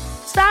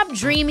 Stop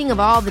dreaming of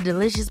all the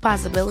delicious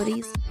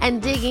possibilities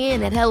and dig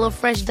in at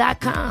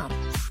HelloFresh.com.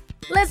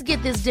 Let's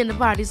get this dinner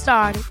party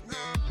started.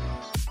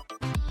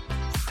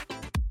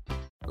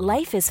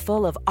 Life is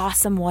full of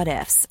awesome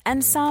what-ifs,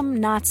 and some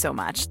not so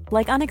much,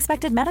 like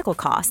unexpected medical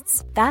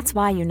costs. That's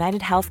why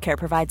United Healthcare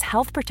provides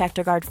Health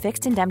Protector Guard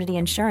fixed indemnity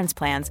insurance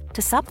plans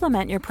to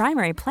supplement your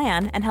primary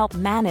plan and help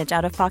manage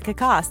out-of-pocket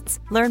costs.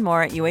 Learn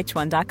more at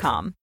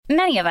UH1.com.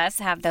 Many of us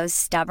have those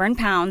stubborn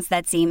pounds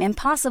that seem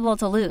impossible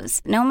to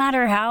lose, no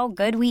matter how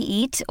good we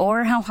eat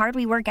or how hard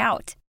we work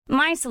out.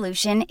 My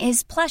solution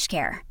is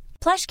PlushCare.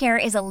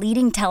 PlushCare is a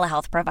leading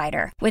telehealth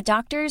provider with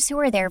doctors who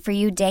are there for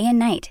you day and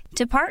night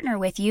to partner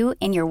with you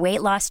in your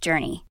weight loss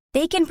journey.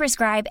 They can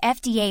prescribe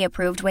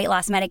FDA-approved weight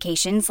loss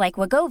medications like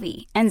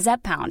Wegovy and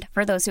Zepbound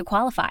for those who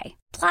qualify.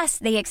 Plus,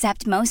 they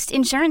accept most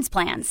insurance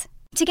plans.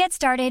 To get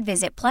started,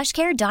 visit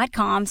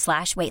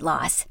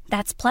plushcare.com/weightloss.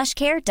 That's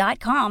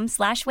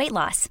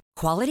plushcare.com/weightloss.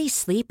 Quality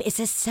sleep is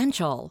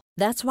essential.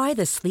 That's why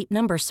the Sleep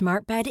Number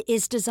Smart Bed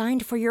is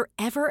designed for your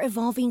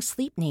ever-evolving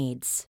sleep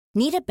needs.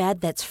 Need a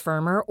bed that's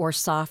firmer or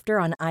softer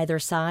on either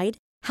side?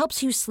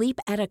 Helps you sleep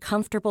at a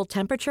comfortable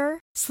temperature?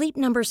 Sleep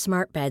Number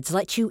Smart Beds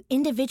let you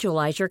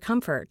individualize your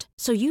comfort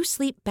so you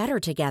sleep better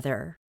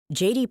together.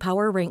 J.D.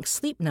 Power ranks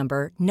Sleep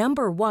Number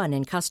number 1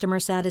 in customer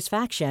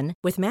satisfaction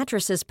with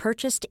mattresses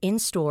purchased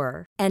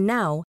in-store. And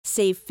now,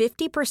 save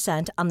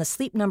 50% on the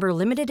Sleep Number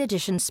Limited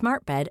Edition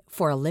Smart Bed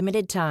for a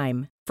limited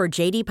time. For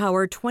J.D.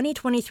 Power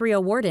 2023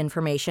 award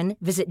information,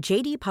 visit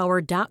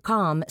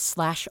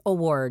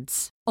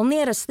jdpower.com/awards.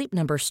 Only at a Sleep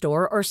Number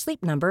store or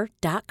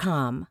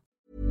sleepnumber.com.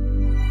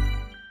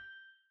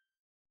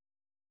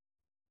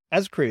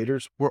 As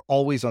creators, we're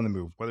always on the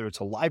move. Whether it's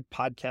a live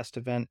podcast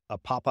event, a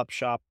pop-up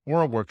shop,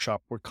 or a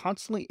workshop, we're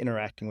constantly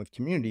interacting with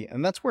community,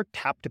 and that's where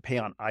Tap to Pay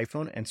on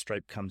iPhone and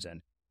Stripe comes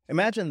in.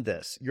 Imagine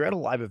this. You're at a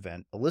live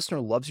event, a listener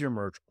loves your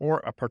merch, or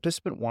a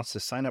participant wants to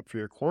sign up for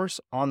your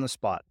course on the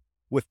spot.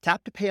 With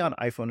Tap to Pay on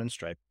iPhone and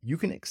Stripe, you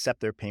can accept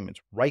their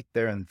payments right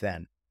there and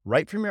then,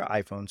 right from your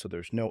iPhone, so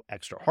there's no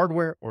extra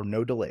hardware or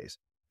no delays.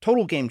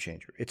 Total game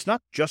changer. It's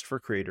not just for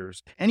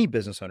creators. Any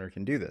business owner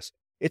can do this.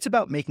 It's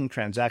about making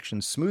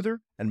transactions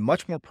smoother and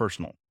much more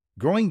personal,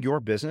 growing your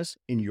business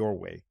in your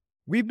way.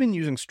 We've been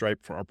using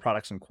Stripe for our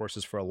products and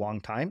courses for a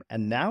long time,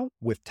 and now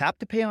with Tap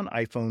to Pay on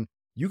iPhone,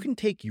 you can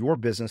take your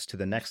business to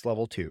the next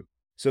level too.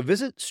 So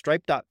visit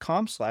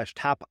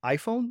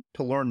stripe.com/tapiphone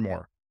to learn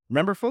more.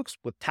 Remember, folks,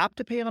 with Tap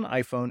to Pay on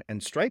iPhone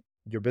and Stripe,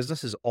 your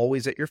business is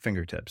always at your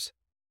fingertips.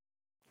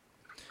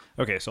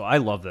 Okay, so I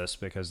love this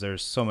because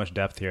there's so much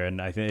depth here, and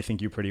I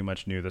think you pretty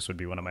much knew this would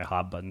be one of my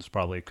hot buttons,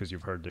 probably because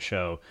you've heard the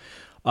show.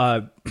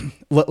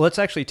 Let's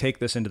actually take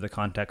this into the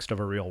context of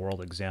a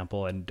real-world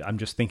example, and I'm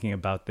just thinking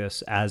about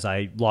this as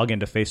I log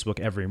into Facebook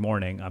every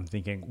morning. I'm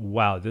thinking,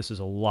 wow, this is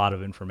a lot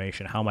of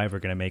information. How am I ever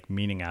going to make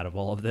meaning out of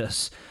all of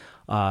this?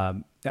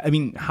 I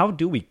mean, how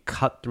do we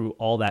cut through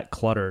all that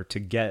clutter to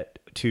get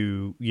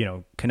to,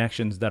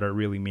 connections that are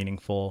really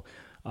meaningful,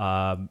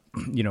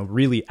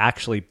 really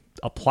actually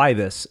apply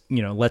this?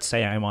 Let's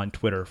say I'm on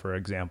Twitter, for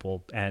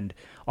example, and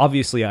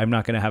obviously I'm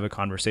not going to have a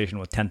conversation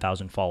with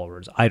 10,000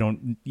 followers. I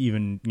don't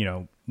even,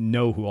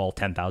 know who all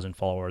 10,000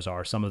 followers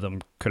are. Some of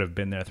them could have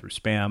been there through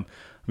spam.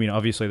 I mean,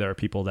 obviously there are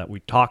people that we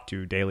talk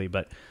to daily,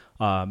 but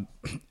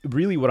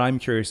really what I'm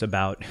curious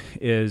about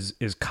is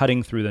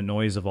cutting through the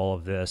noise of all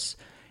of this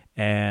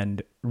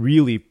and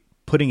really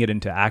putting it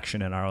into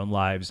action in our own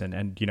lives,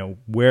 and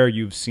where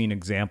you've seen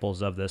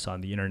examples of this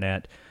on the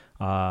internet,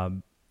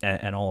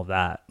 and all of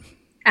that.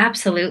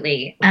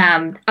 Absolutely.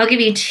 I'll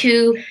give you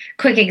two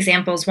quick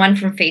examples, one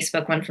from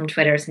Facebook, one from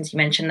Twitter, since you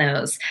mentioned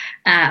those.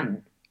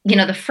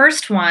 The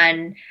first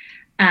one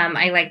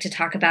I like to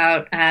talk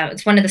about,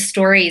 it's one of the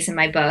stories in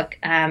my book,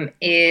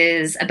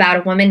 is about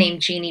a woman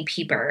named Jeannie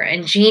Pieper.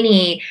 And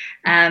Jeannie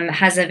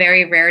has a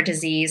very rare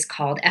disease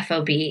called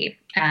FOB.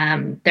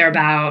 There are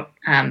about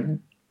a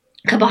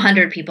couple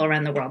hundred people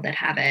around the world that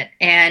have it.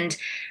 And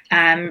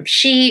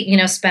she,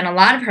 spent a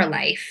lot of her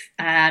life,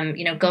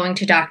 going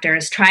to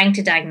doctors, trying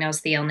to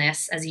diagnose the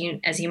illness. As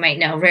you might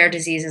know, rare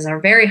diseases are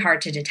very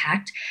hard to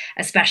detect,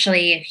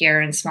 especially if you're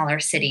in smaller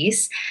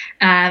cities.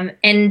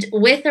 And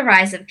with the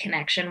rise of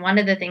Connection, one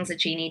of the things that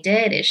Jeannie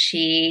did is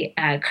she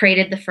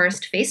created the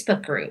first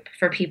Facebook group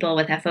for people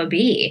with FOB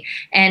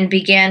and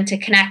began to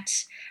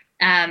connect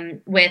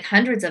with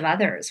hundreds of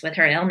others with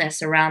her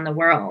illness around the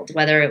world,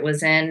 whether it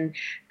was in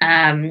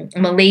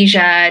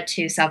Malaysia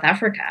to South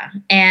Africa.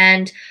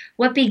 And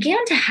what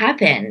began to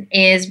happen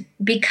is,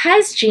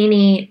 because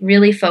Jeannie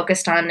really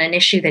focused on an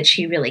issue that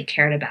she really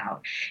cared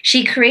about,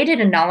 she created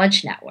a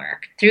knowledge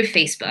network through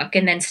Facebook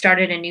and then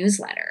started a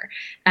newsletter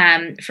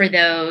for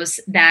those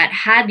that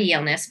had the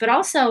illness, but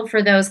also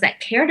for those that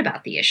cared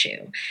about the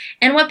issue.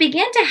 And what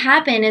began to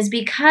happen is,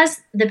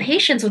 because the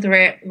patients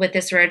with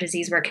this rare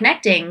disease were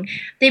connecting,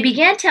 they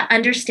began to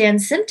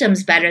understand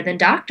symptoms better than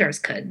doctors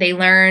could. They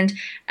learned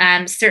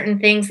certain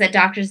things that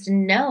doctors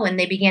didn't know, and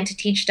they began to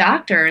teach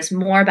doctors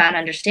more about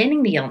understanding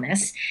the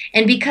illness.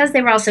 And because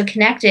they were also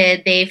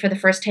connected, they, for the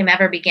first time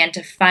ever, began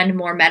to fund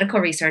more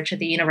medical research at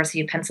the University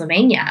of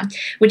Pennsylvania,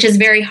 which is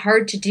very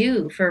hard to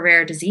do for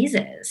rare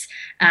diseases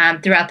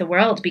throughout the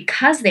world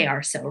because they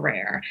are so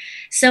rare.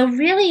 So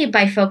really,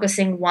 by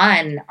focusing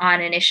on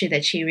an issue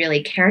that she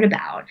really cared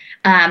about,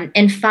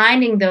 and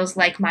finding those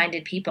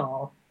like-minded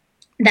people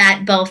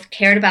that both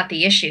cared about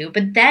the issue,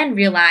 but then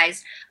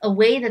realized a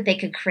way that they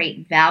could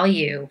create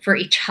value for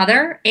each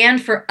other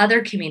and for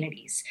other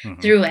communities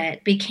through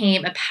it,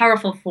 became a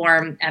powerful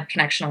form of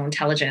connectional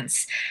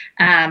intelligence.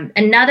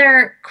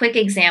 Another quick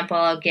example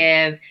I'll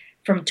give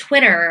from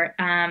Twitter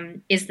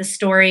is the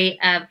story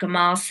of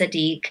Gamal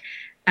Sadiq.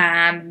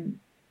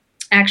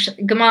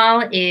 Actually,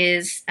 Gamal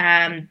is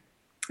an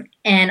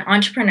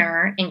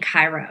entrepreneur in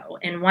Cairo,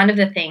 and one of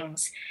the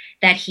things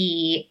that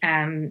he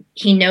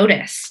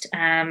noticed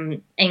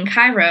in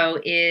Cairo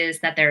is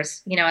that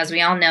there's, as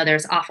we all know,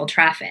 there's awful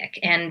traffic.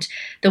 And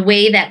the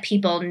way that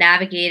people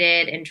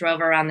navigated and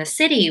drove around the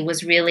city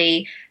was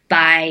really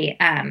by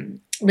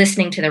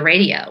listening to the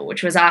radio,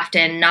 which was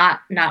often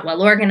not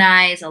well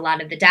organized. A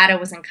lot of the data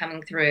wasn't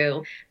coming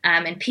through,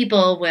 and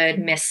people would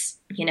miss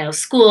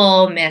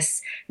school,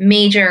 miss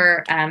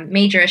major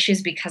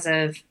issues because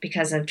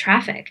of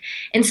traffic.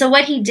 And so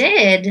what he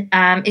did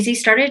is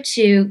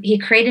he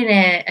created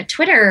a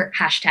Twitter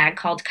hashtag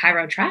called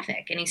Cairo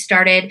Traffic, and he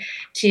started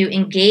to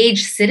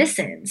engage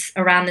citizens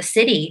around the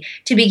city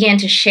to begin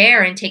to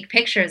share and take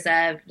pictures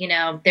of,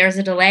 there's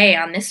a delay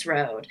on this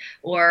road,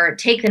 or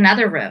take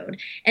another road.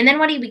 And then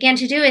what he began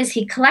to do is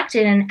he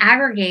collected and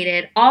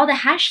aggregated all the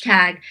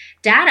hashtag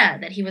data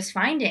that he was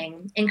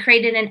finding and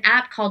created an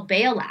app called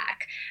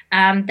Bayolac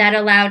that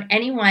allowed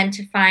anyone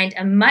to find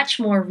a much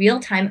more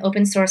real-time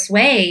open source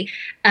way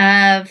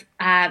of,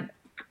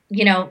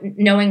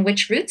 knowing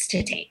which routes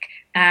to take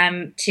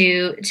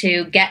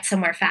to get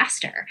somewhere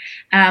faster.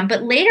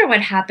 But later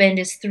what happened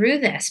is through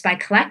this, by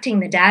collecting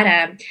the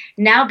data,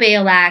 now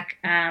Bayolac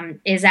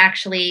is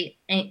actually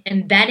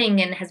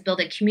embedding and has built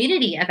a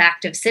community of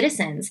active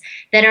citizens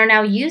that are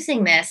now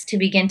using this to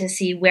begin to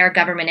see where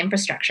government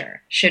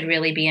infrastructure should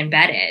really be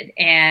embedded,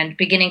 and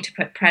beginning to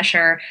put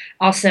pressure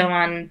also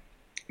on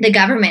the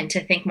government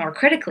to think more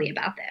critically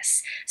about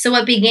this. So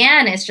what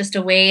began as just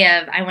a way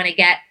of, I want to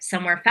get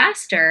somewhere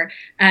faster,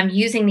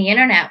 using the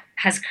internet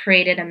has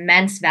created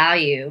immense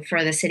value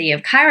for the city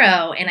of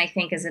Cairo, and I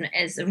think is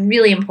a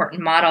really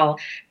important model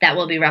that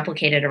will be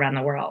replicated around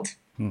the world.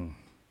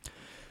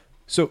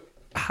 So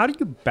how do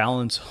you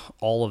balance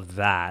all of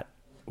that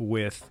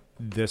with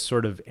this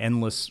sort of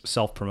endless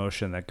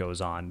self-promotion that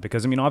goes on?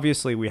 Because,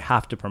 obviously we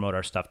have to promote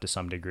our stuff to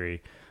some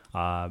degree.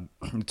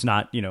 It's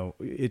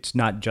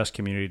not just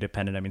community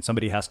dependent.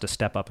 Somebody has to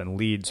step up and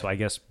lead. So I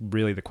guess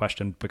really the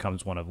question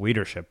becomes one of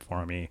leadership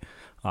for me.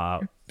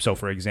 So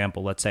for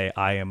example, let's say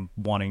I am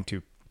wanting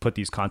to put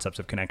these concepts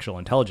of connectional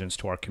intelligence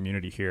to our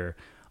community here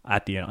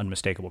at the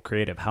Unmistakable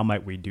Creative. How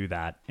might we do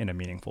that in a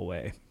meaningful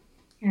way?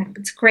 Yeah,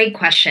 it's a great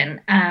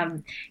question.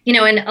 And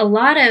a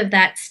lot of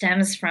that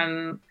stems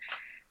from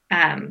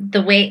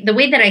the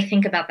way that I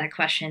think about that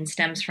question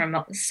stems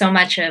from so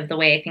much of the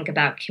way I think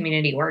about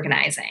community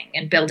organizing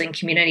and building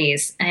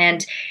communities.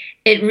 And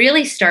it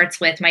really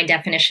starts with my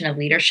definition of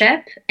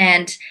leadership.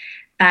 And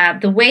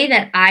the way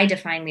that I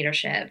define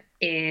leadership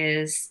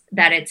is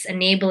that it's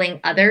enabling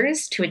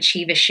others to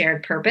achieve a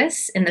shared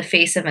purpose in the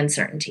face of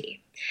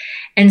uncertainty.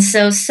 And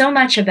so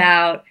much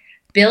about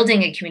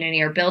building a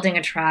community or building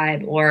a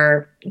tribe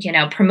or,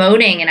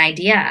 promoting an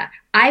idea,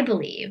 I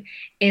believe,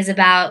 is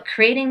about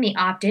creating the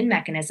opt-in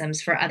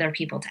mechanisms for other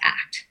people to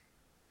act.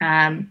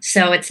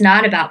 So it's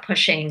not about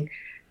pushing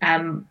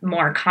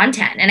more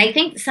content. And I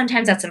think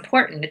sometimes that's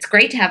important. It's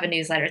great to have a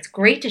newsletter. It's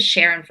great to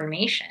share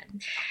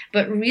information.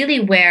 But really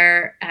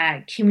where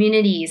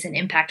communities and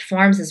impact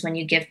forms is when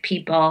you give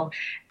people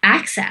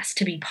access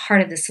to be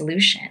part of the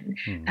solution.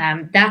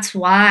 That's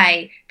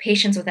why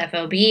patients with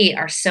FOB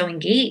are so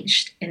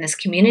engaged in this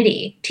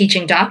community,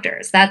 teaching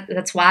doctors.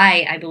 That's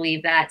why I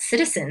believe that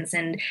citizens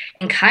in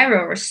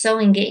Cairo are so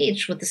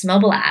engaged with this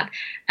mobile app.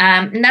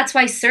 And that's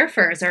why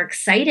surfers are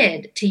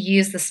excited to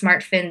use the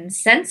SmartFin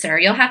sensor.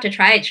 You'll have to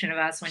try it,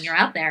 Srinivas, when you're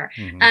out there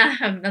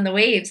on the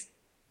waves,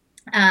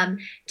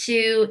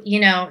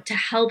 to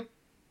help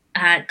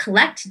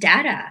collect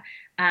data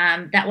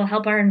that will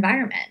help our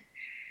environment.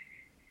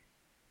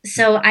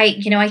 So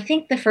I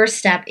think the first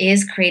step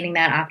is creating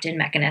that opt-in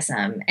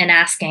mechanism and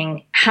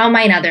asking, how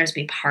might others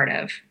be part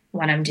of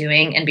what I'm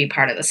doing and be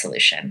part of the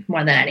solution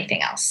more than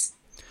anything else?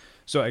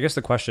 So I guess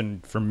the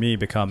question for me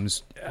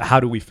becomes,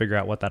 how do we figure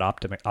out what that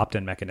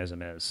opt-in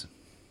mechanism is?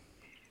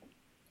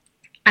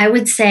 I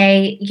would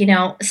say,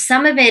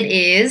 some of it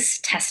is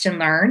test and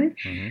learn.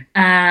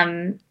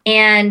 And,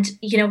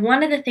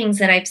 one of the things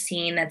that I've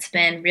seen that's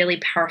been really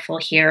powerful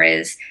here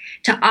is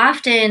to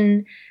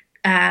often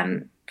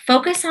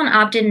focus on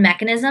opt-in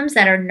mechanisms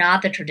that are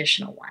not the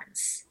traditional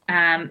ones.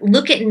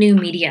 Look at new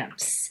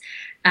mediums.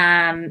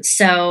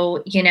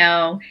 So,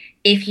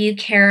 if you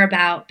care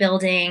about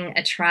building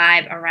a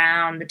tribe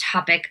around the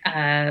topic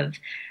of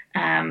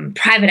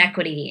private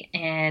equity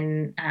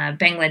in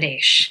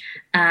Bangladesh,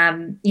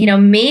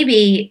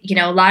 maybe,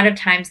 a lot of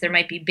times there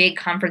might be big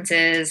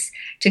conferences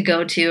to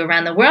go to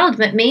around the world,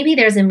 but maybe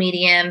there's a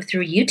medium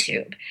through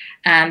YouTube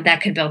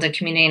that could build a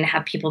community and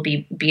have people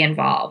be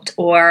involved,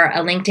 or a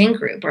LinkedIn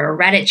group or a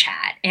Reddit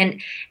chat.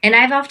 And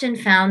I've often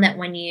found that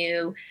when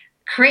you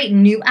create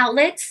new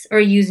outlets or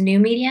use new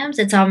mediums,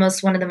 it's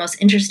almost one of the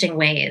most interesting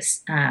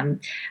ways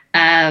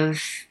of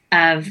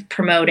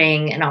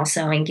promoting and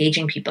also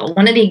engaging people.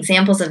 One of the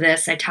examples of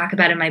this I talk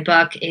about in my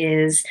book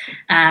is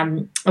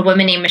a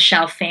woman named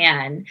Michelle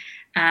Phan.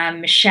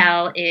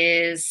 Michelle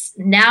is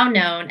now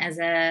known as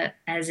a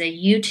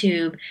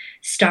YouTube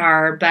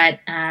star, but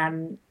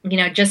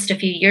just a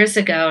few years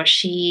ago,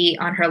 she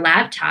on her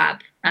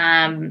laptop,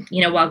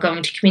 while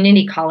going to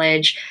community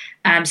college,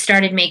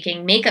 started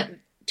making makeup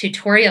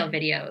tutorial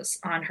videos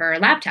on her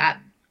laptop.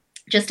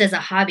 just as a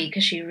hobby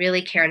because she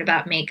really cared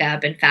about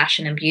makeup and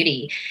fashion and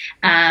beauty.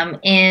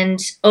 And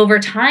over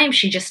time,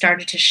 she just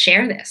started to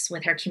share this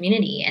with her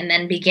community and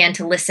then began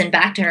to listen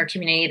back to her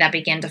community that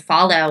began to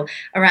follow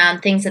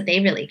around things that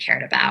they really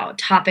cared about,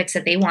 topics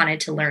that they wanted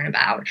to learn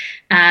about.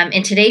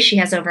 And today she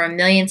has over 1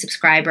 million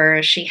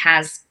subscribers. She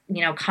has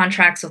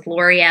contracts with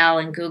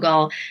L'Oreal and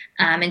Google.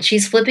 And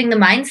she's flipping the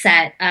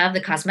mindset of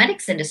the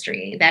cosmetics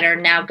industry that are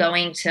now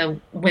going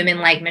to women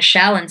like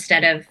Michelle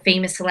instead of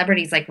famous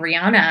celebrities like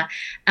Rihanna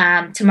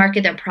to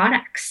market their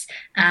products.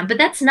 But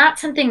that's not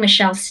something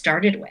Michelle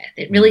started with.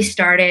 It really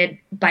started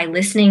by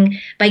listening,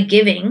 by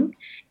giving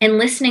and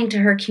listening to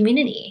her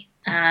community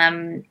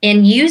and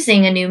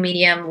using a new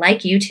medium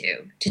like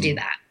YouTube to do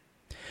that.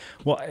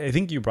 Well, I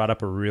think you brought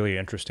up a really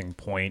interesting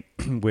point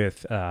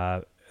with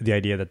the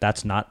idea that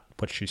that's not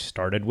what she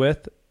started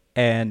with.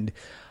 And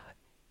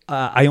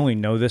I only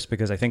know this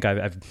because I think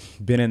I've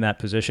been in that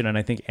position. And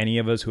I think any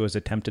of us who has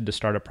attempted to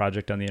start a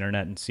project on the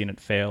internet and seen it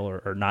fail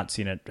or not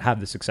seen it have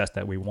the success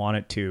that we want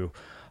it to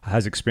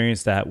has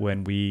experienced that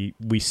when we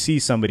see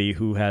somebody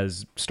who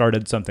has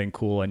started something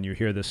cool and you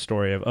hear this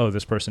story of, oh,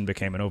 this person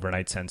became an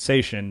overnight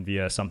sensation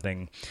via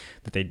something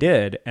that they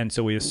did. And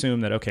so we assume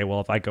that, okay,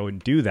 well, if I go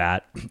and do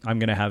that, I'm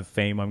going to have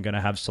fame, I'm going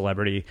to have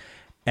celebrity.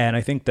 And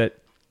I think that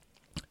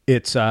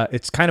it's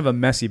kind of a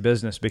messy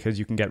business because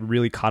you can get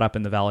really caught up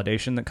in the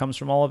validation that comes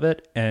from all of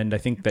it. And I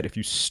think that if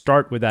you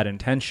start with that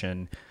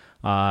intention,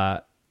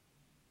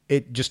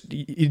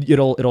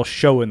 it'll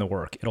show in the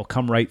work. It'll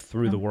come right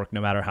through the work,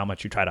 no matter how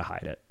much you try to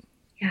hide it.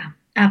 Yeah,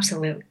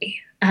 absolutely.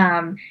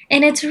 And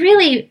it's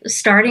really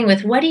starting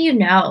with, what do you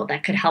know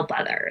that could help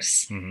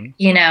others?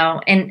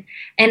 And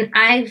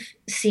I've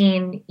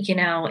seen,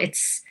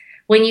 it's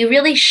when you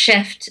really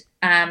shift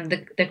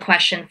the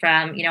question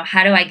from,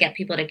 how do I get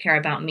people to care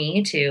about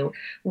me to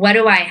what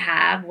do I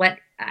have? What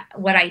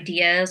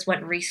ideas,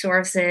 what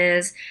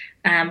resources,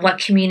 what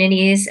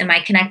communities am I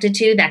connected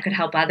to that could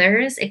help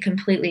others? It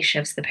completely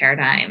shifts the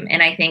paradigm.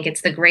 And I think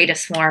it's the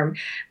greatest form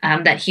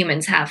that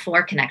humans have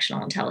for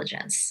connectional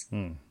intelligence.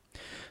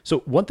 So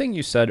one thing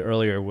you said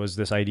earlier was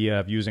this idea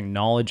of using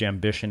knowledge,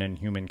 ambition, and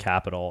human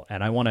capital.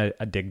 And I want to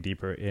dig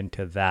deeper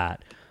into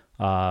that.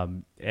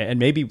 And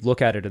maybe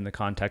look at it in the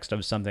context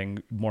of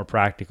something more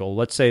practical.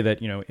 Let's say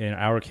that, in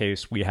our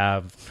case, we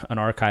have an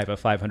archive of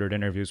 500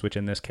 interviews, which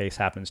in this case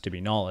happens to be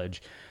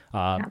knowledge.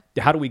 How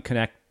do we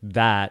connect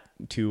that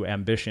to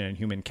ambition and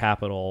human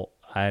capital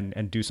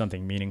and do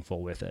something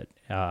meaningful with it?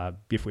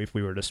 If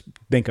we were to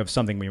think of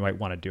something we might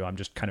want to do, I'm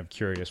just kind of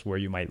curious where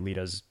you might lead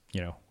us,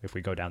 if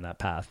we go down that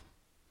path.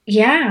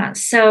 Yeah.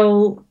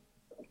 So,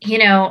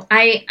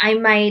 I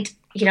might,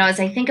 as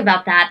I think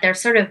about that,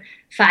 there's sort of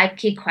 5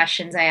 key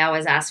questions I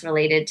always ask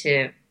related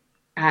to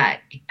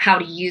how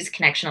to use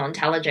connectional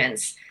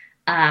intelligence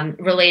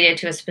related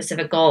to a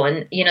specific goal.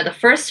 And, the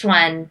first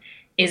one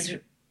is,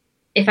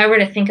 if I were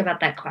to think about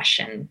that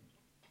question,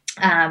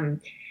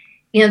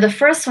 the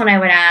first one I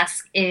would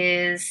ask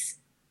is,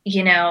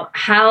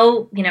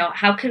 how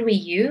could we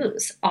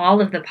use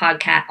all of the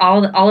podcast,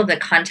 all of the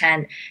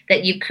content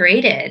that you've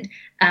created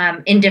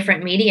in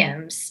different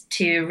mediums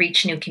to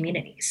reach new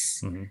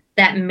communities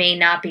that may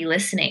not be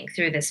listening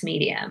through this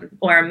medium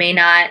or may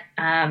not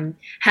have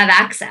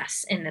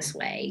access in this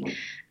way,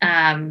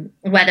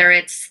 whether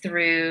it's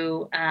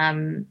through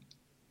a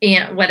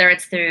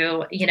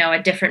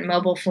different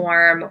mobile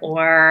form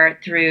or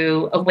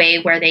through a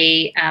way where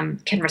they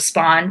can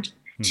respond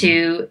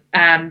to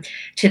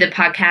the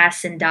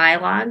podcast and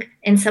dialogue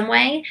in some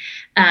way.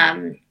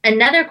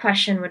 Another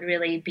question would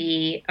really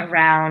be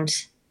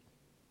around,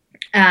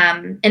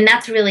 and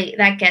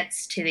that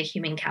gets to the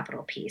human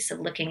capital piece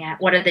of looking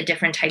at what are the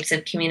different types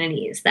of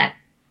communities that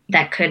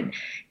could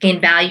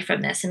gain value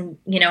from this. And,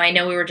 I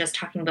know we were just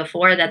talking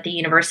before that the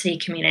university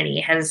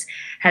community has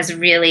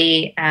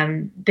really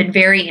been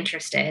very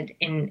interested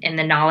in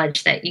the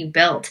knowledge that you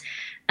built.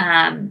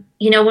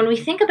 When we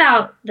think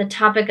about the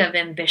topic of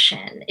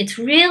ambition, it's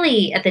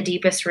really at the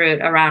deepest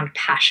root around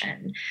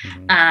passion.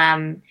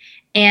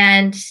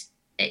 And,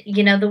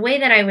 the way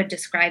that I would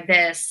describe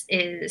this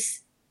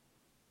is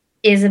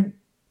to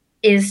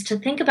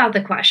think about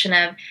the question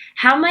of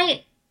how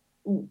might,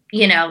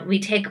 we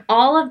take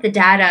all of the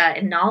data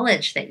and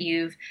knowledge that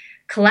you've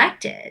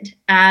collected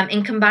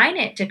and combine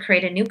it to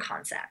create a new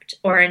concept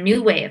or a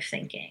new way of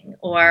thinking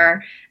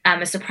or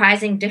a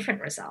surprising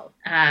different result.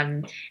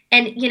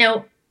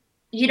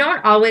 You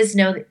don't always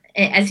know,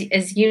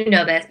 as you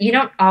know that, you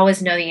don't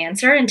always know the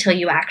answer until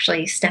you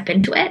actually step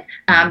into it.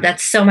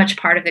 That's so much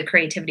part of the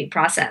creativity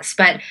process.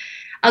 But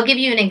I'll give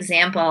you an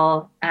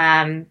example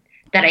that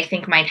I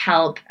think might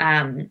help.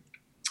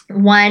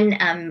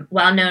 One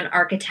well-known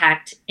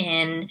architect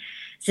in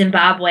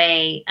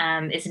Zimbabwe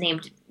is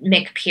named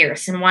Mick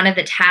Pierce, and one of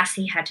the tasks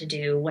he had to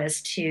do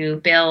was to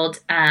build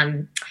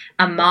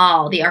a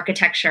mall, the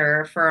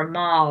architecture for a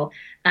mall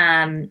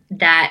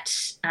that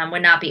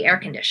would not be air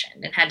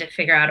conditioned, and had to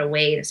figure out a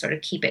way to sort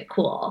of keep it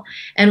cool.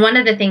 And one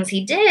of the things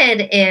he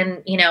did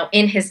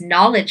in his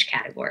knowledge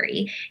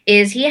category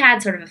is he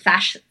had sort of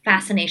a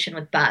fascination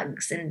with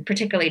bugs, and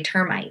particularly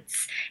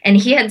termites. And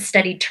he had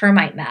studied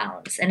termite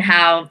mounds and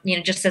how,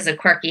 just as a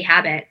quirky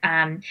habit,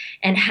 and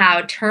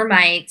how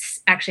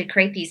termites actually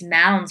create these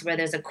mounds where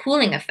there's a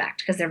cooling effect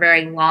because they're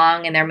very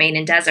long and they're made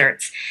in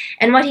deserts.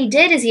 And what he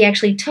did is he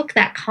actually took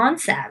that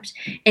concept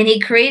and he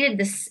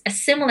created a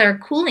similar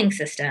cooling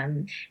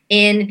system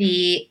in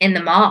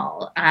the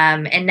mall.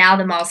 And now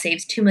the mall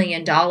saves $2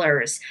 million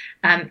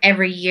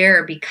every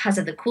year because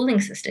of the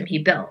cooling system he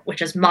built,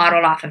 which is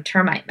modeled off of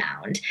termite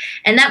mound.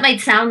 And that might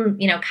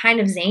sound, kind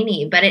of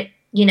zany, but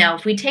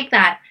if we take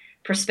that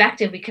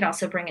perspective, we could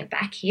also bring it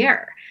back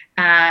here.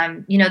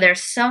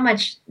 There's so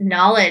much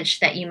knowledge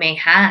that you may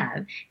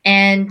have,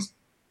 and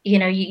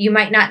you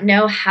might not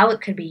know how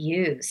it could be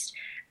used,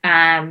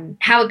 how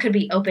it could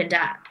be opened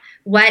up,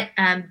 what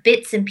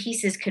bits and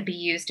pieces could be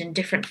used in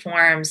different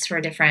forms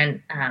for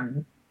different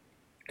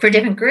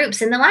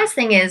groups. And the last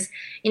thing is,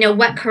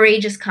 what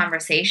courageous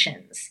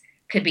conversations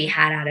could be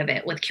had out of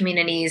it with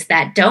communities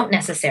that don't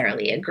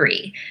necessarily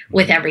agree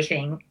with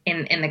everything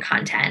in the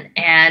content,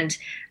 and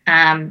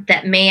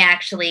that may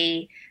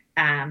actually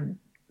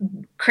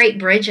create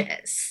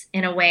bridges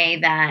in a way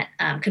that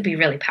could be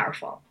really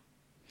powerful.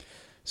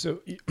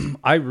 So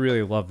I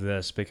really love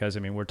this because,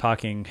 we're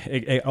talking,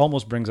 it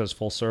almost brings us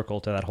full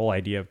circle to that whole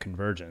idea of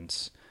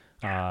convergence.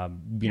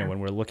 When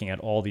we're looking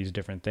at all these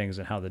different things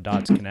and how the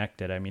dots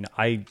connected,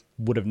 I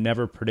would have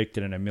never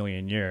predicted in a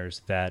million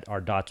years that our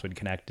dots would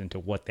connect into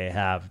what they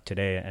have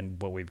today and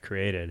what we've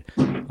created.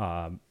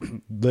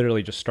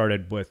 Literally just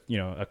started with,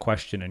 a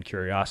question and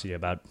curiosity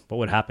about what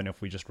would happen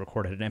if we just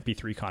recorded an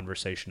MP3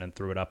 conversation and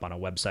threw it up on a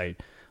website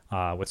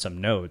with some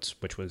notes,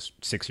 which was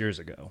 6 years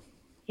ago.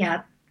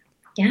 Yeah.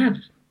 Yeah.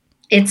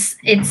 It's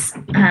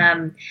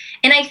and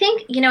I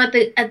think,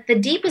 at the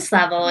deepest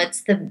level,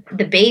 it's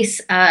the base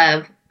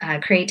of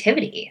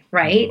creativity,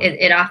 right?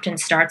 It often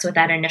starts with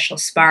that initial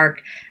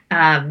spark,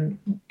 and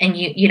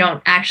you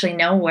don't actually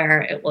know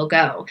where it will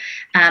go.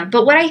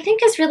 But what I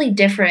think is really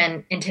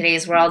different in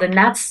today's world, and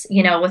that's,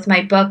 with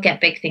my book,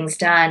 Get Big Things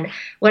Done,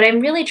 what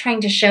I'm really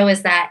trying to show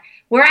is that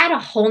we're at a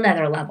whole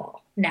nother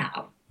level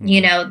now.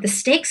 The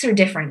stakes are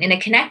different. In a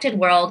connected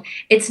world,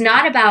 it's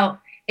not about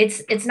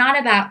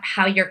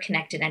how you're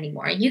connected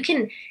anymore. You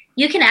can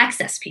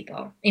access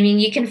people.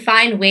 You can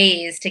find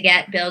ways to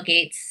get Bill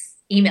Gates'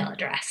 email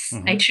address.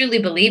 I truly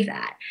believe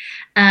that.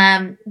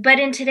 But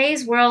in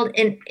today's world,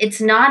 it's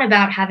not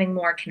about having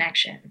more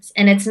connections,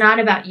 and it's not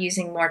about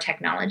using more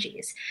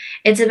technologies.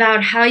 It's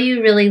about how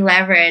you really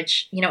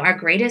leverage, our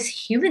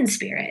greatest human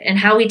spirit, and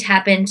how we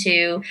tap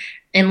into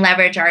and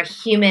leverage our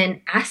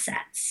human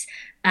assets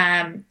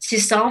to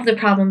solve the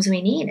problems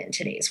we need in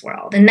today's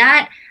world. And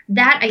that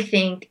I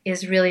think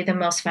is really the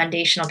most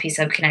foundational piece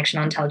of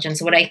connectional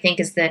intelligence. What I think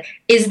is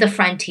the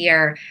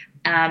frontier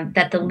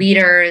that the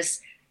leaders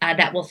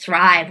that will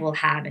thrive will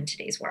have in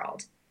today's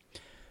world.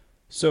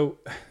 So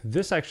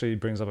this actually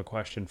brings up a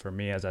question for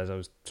me as I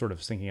was sort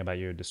of thinking about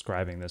you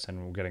describing this,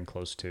 and we're getting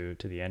close to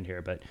the end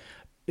here. But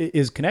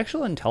is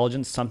connectional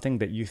intelligence something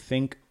that you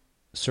think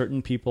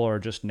certain people are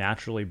just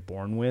naturally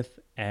born with?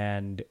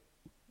 And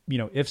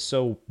if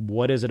so,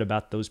 what is it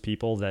about those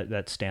people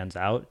that stands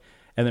out?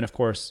 And then, of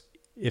course,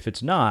 if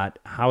it's not,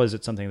 how is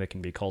it something that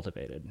can be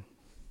cultivated?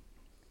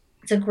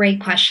 It's a great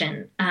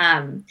question.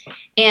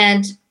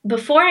 And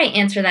before I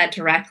answer that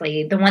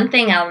directly, the one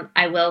thing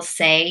I will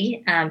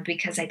say,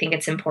 because I think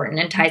it's important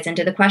and ties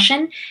into the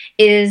question,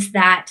 is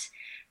that,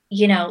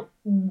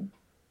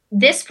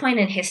 this point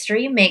in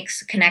history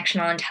makes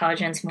connectional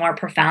intelligence more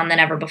profound than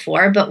ever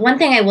before. But one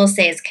thing I will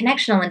say is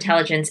connectional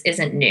intelligence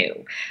isn't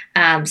new.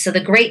 So the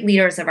great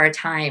leaders of our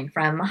time,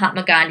 from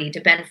Mahatma Gandhi to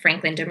Ben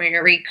Franklin to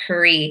Marie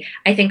Curie,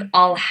 I think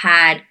all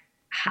had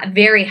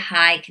very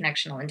high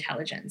connectional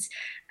intelligence.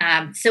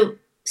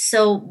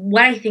 So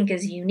what I think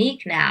is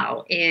unique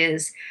now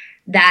is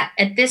that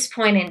at this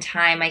point in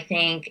time, I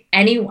think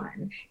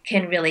anyone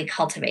can really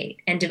cultivate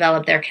and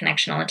develop their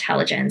connectional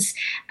intelligence.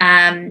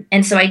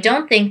 And so I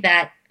don't think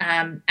that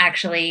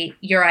actually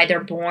you're either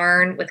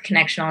born with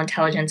connectional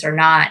intelligence or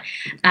not.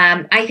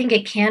 I think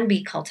it can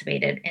be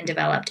cultivated and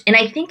developed. And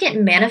I think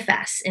it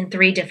manifests in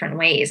 3 different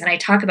ways. And I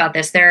talk about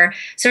this. There are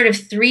sort of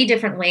 3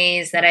 different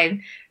ways that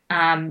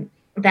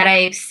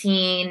I've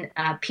seen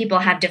people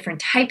have different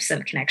types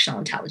of connectional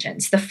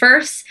intelligence. The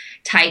first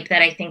type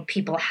that I think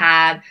people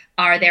have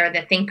they're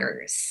the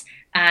thinkers.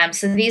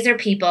 So these are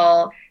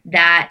people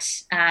that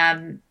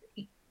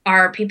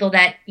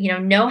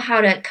know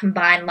how to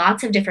combine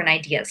lots of different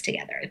ideas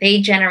together.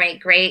 They generate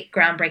great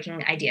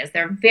groundbreaking ideas.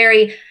 They're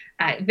very,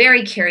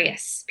 very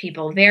curious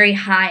people, very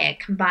high at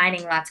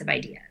combining lots of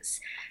ideas.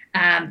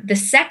 The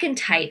second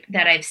type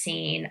that I've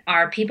seen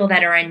are people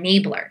that are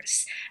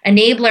enablers.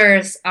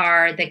 Enablers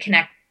are the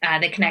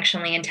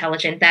connectionally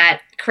intelligent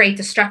that create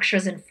the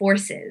structures and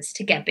forces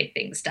to get big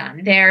things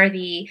done. They're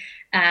the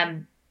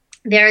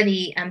they're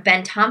the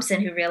Ben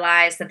Thompson, who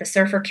realized that the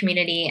surfer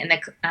community and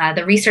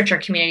the researcher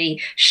community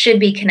should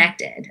be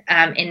connected,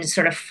 and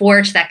sort of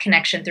forge that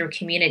connection through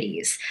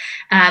communities.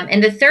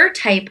 And the third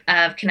type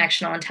of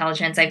connectional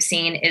intelligence I've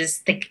seen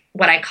is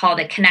what I call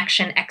the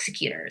connection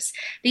executors.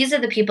 These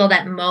are the people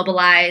that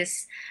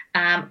mobilize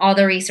all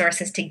the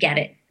resources to get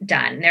it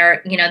done.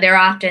 They're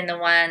often the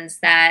ones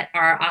that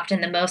are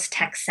often the most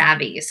tech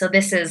savvy. So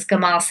this is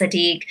Gamal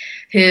Sadiq,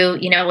 who,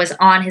 was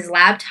on his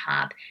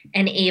laptop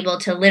and able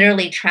to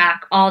literally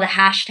track all the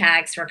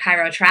hashtags for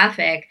Cairo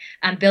traffic,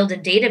 build a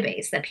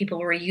database that people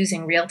were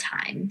using real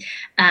time.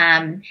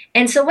 And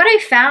so what I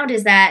found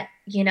is that,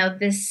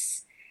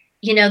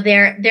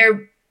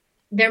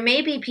 there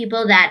may be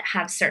people that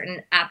have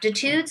certain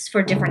aptitudes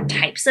for different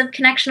types of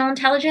connectional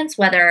intelligence,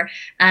 whether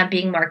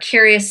being more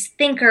curious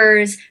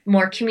thinkers,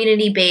 more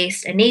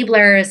community-based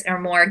enablers, or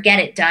more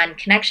get-it-done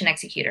connection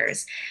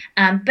executors.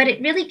 But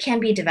it really can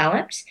be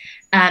developed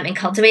and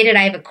cultivated.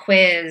 I have a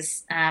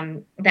quiz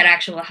that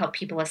actually will help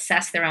people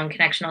assess their own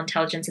connectional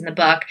intelligence in the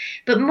book.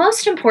 But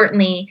most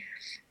importantly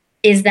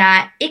is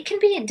that it can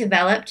be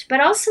developed, but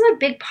also a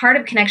big part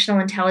of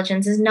connectional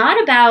intelligence is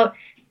not about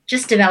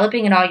just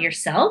developing it all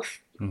yourself.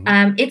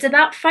 It's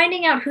about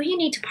finding out who you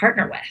need to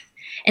partner with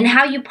and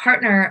how you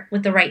partner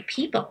with the right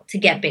people to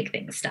get big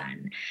things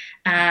done.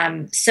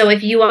 So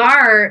if you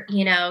are,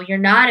 you're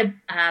not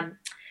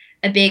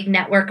a big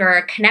networker or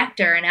a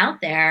connector and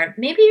out there,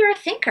 maybe you're a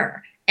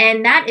thinker.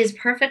 And that is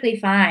perfectly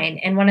fine.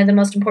 And one of the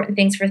most important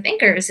things for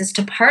thinkers is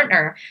to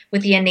partner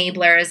with the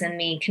enablers and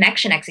the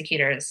connection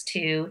executors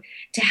to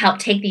help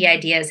take the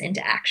ideas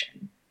into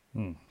action.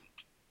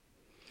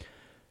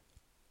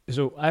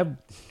 So I have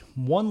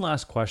one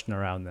last question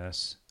around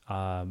this,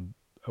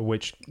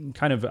 which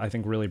kind of, I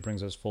think, really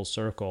brings us full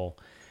circle,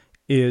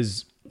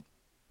 is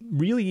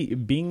really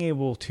being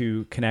able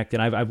to connect.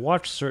 And I've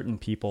watched certain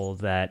people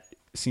that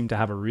seem to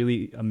have a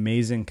really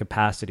amazing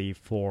capacity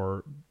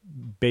for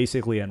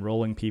basically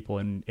enrolling people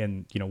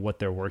in what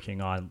they're working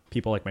on.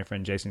 People like my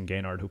friend Jason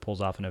Gaynard, who pulls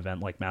off an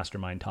event like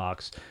Mastermind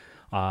Talks,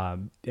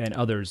 and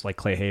others like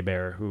Clay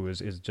Haybear, who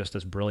is just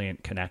this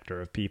brilliant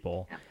connector of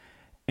people. Yeah.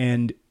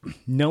 And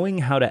knowing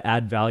how to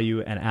add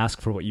value and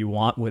ask for what you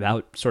want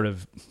without sort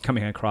of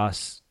coming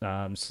across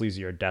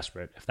sleazy or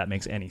desperate, if that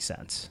makes any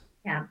sense.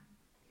 Yeah.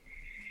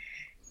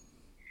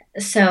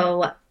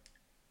 So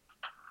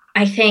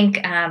I think,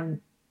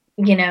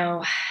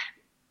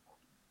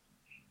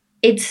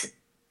 it's,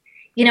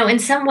 in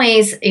some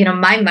ways,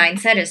 my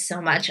mindset is so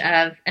much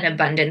of an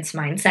abundance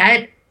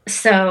mindset.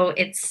 So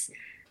it's,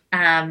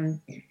 I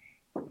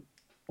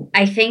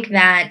think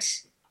that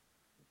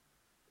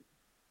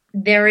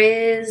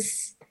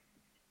there's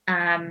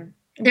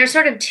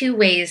sort of two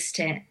ways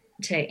to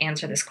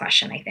answer this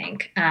question, I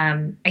think.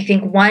 I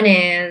think one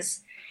is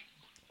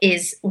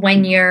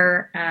when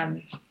you're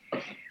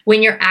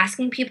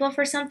asking people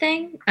for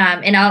something,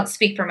 and I'll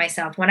speak for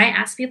myself. When I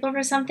ask people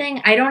for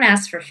something, I don't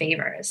ask for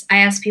favors. I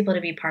ask people to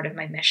be part of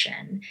my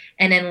mission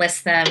and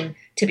enlist them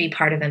to be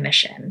part of a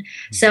mission.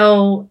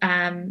 So,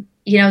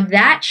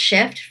 that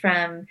shift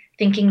from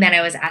thinking that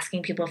I was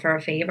asking people for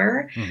a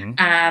favor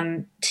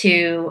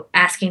to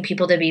asking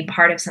people to be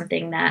part of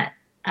something that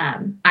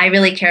I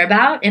really care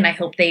about, and I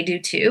hope they do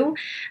too,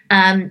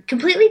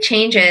 completely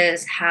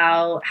changes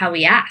how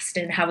we ask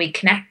and how we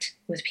connect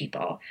with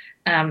people,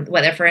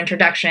 whether for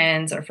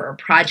introductions or for a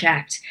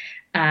project.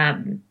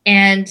 So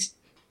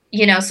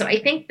I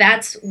think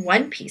that's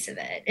one piece of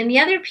it. And the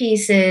other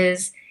piece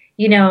is,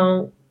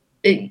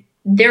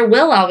 there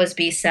will always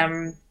be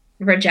some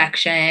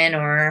rejection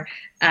or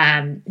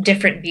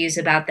different views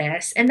about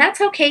this, and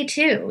that's okay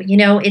too.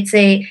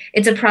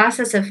 It's a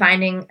process of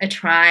finding a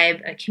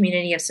tribe, a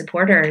community of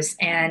supporters,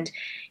 and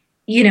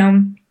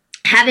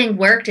having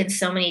worked in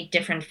so many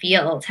different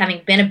fields,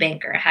 having been a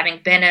banker, having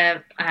been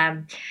a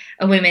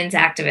women's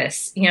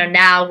activist,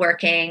 now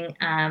working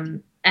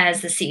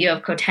as the CEO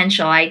of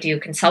Connectional, I do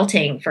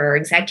consulting for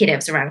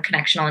executives around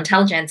connectional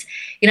intelligence.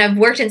 I've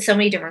worked in so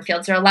many different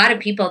fields. There are a lot of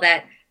people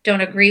that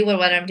don't agree with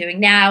what I'm doing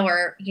now,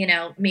 or,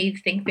 may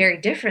think very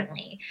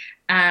differently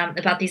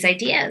about these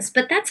ideas,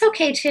 but that's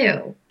okay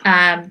too.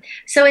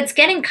 So it's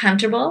getting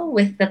comfortable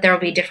with that there will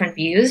be different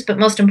views, but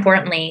most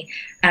importantly,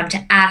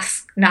 to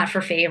ask not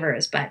for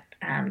favors, but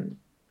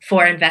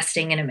for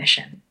investing in a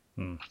mission.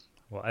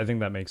 Well, I think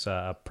that makes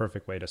a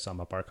perfect way to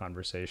sum up our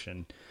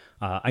conversation.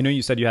 I know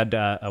you said you had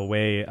a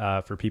way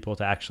for people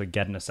to actually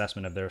get an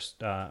assessment of their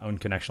own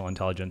connectional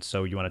intelligence.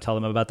 So you want to tell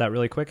them about that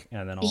really quick?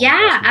 And then I'll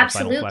ask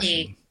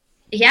absolutely.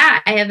 Yeah,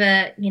 I have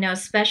a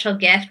special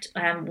gift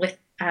with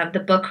the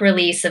book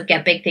release of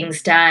Get Big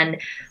Things Done.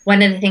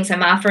 One of the things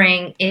I'm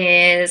offering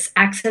is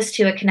access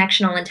to a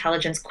connectional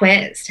intelligence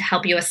quiz to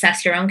help you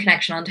assess your own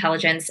connectional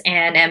intelligence,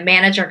 and a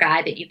manager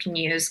guide that you can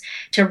use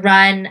to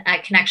run a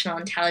connectional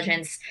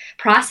intelligence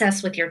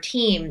process with your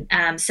team.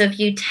 So if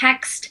you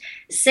text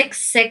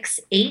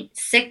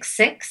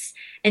 66866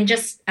 and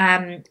just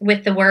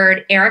with the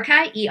word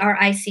Erica,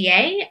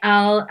 ERICA,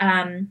 I'll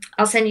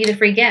send you the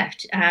free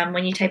gift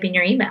when you type in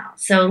your email.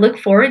 So look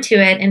forward to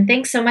it, and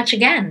thanks so much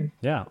again.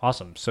 Yeah,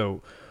 awesome.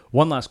 So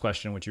One last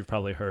question, which you've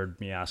probably heard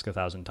me ask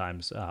 1,000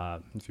 times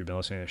if you've been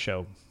listening to the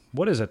show.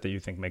 What is it that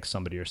you think makes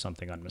somebody or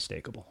something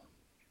unmistakable?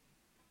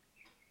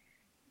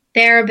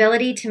 Their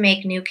ability to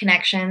make new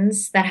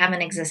connections that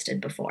haven't existed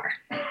before.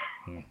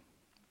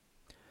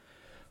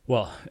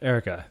 Well,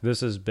 Erica, this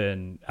has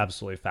been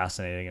absolutely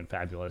fascinating and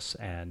fabulous,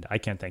 and I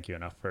can't thank you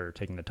enough for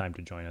taking the time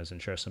to join us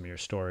and share some of your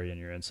story and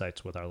your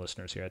insights with our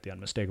listeners here at The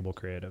Unmistakable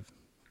Creative.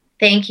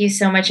 Thank you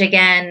so much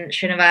again,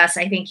 Srinivas.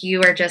 I think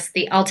you are just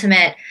the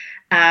ultimate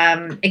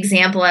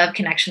example of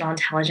connectional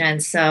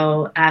intelligence,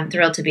 so I'm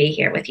thrilled to be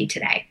here with you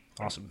today.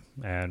 Awesome.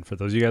 And for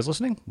those of you guys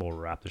listening, we'll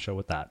wrap the show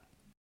with that.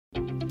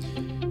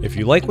 If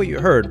you like what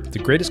you heard, the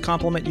greatest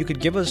compliment you could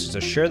give us is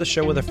to share the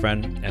show with a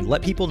friend and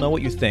let people know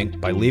what you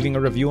think by leaving a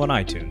review on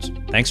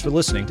iTunes. Thanks for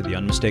listening to The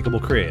Unmistakable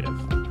Creative.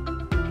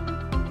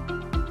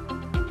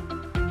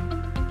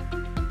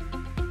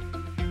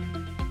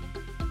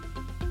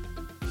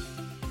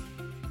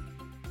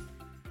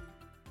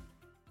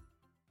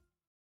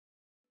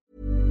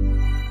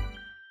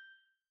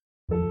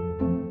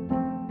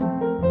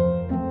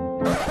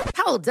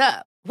 Hold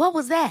up. What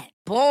was that?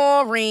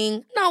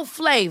 Boring. No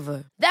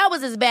flavor. That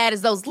was as bad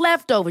as those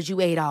leftovers you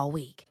ate all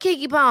week.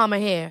 Keke Palmer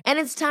here. And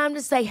it's time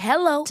to say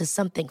hello to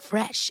something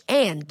fresh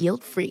and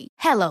guilt-free.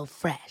 Hello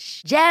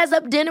Fresh. Jazz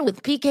up dinner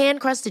with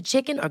pecan-crusted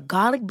chicken or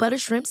garlic butter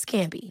shrimp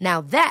scampi.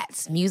 Now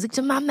that's music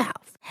to my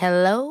mouth.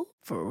 Hello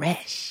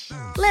Fresh.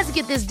 Let's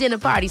get this dinner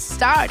party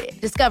started.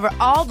 Discover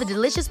all the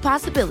delicious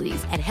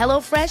possibilities at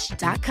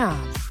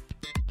HelloFresh.com.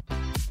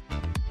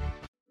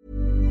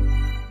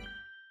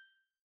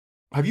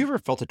 Have you ever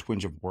felt a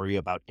twinge of worry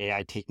about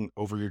AI taking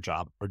over your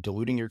job or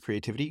diluting your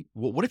creativity?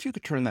 Well, what if you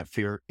could turn that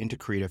fear into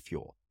creative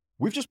fuel?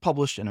 We've just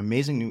published an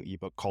amazing new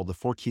ebook called The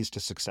 4 Keys to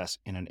Success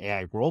in an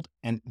AI World,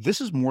 and this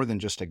is more than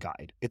just a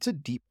guide. It's a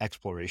deep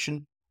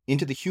exploration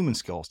into the human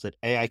skills that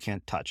AI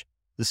can't touch,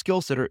 the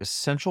skills that are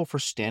essential for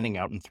standing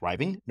out and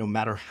thriving, no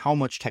matter how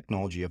much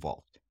technology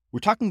evolves.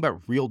 We're talking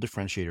about real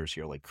differentiators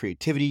here, like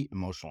creativity,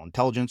 emotional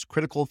intelligence,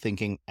 critical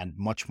thinking, and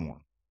much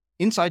more.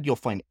 Inside, you'll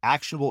find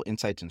actionable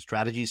insights and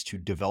strategies to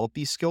develop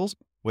these skills,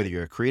 whether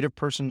you're a creative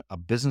person, a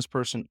business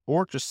person,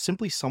 or just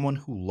simply someone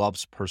who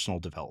loves personal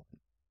development.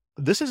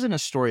 This isn't a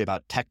story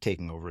about tech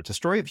taking over. It's a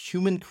story of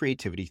human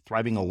creativity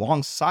thriving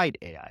alongside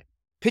AI.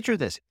 Picture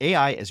this,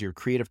 AI as your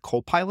creative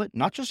co-pilot,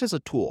 not just as a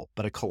tool,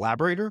 but a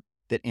collaborator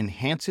that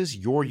enhances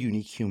your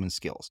unique human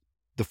skills.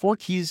 The 4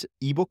 Keys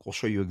ebook will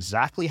show you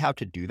exactly how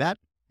to do that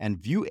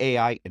and view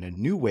AI in a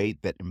new way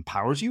that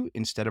empowers you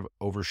instead of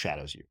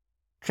overshadows you.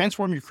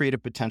 Transform your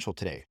creative potential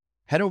today.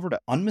 Head over to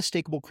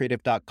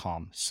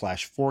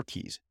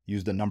unmistakablecreative.com/4keys.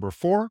 Use the number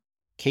 4,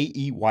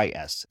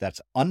 KEYS. That's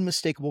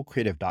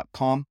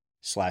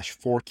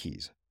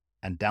unmistakablecreative.com/4keys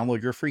and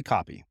download your free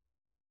copy.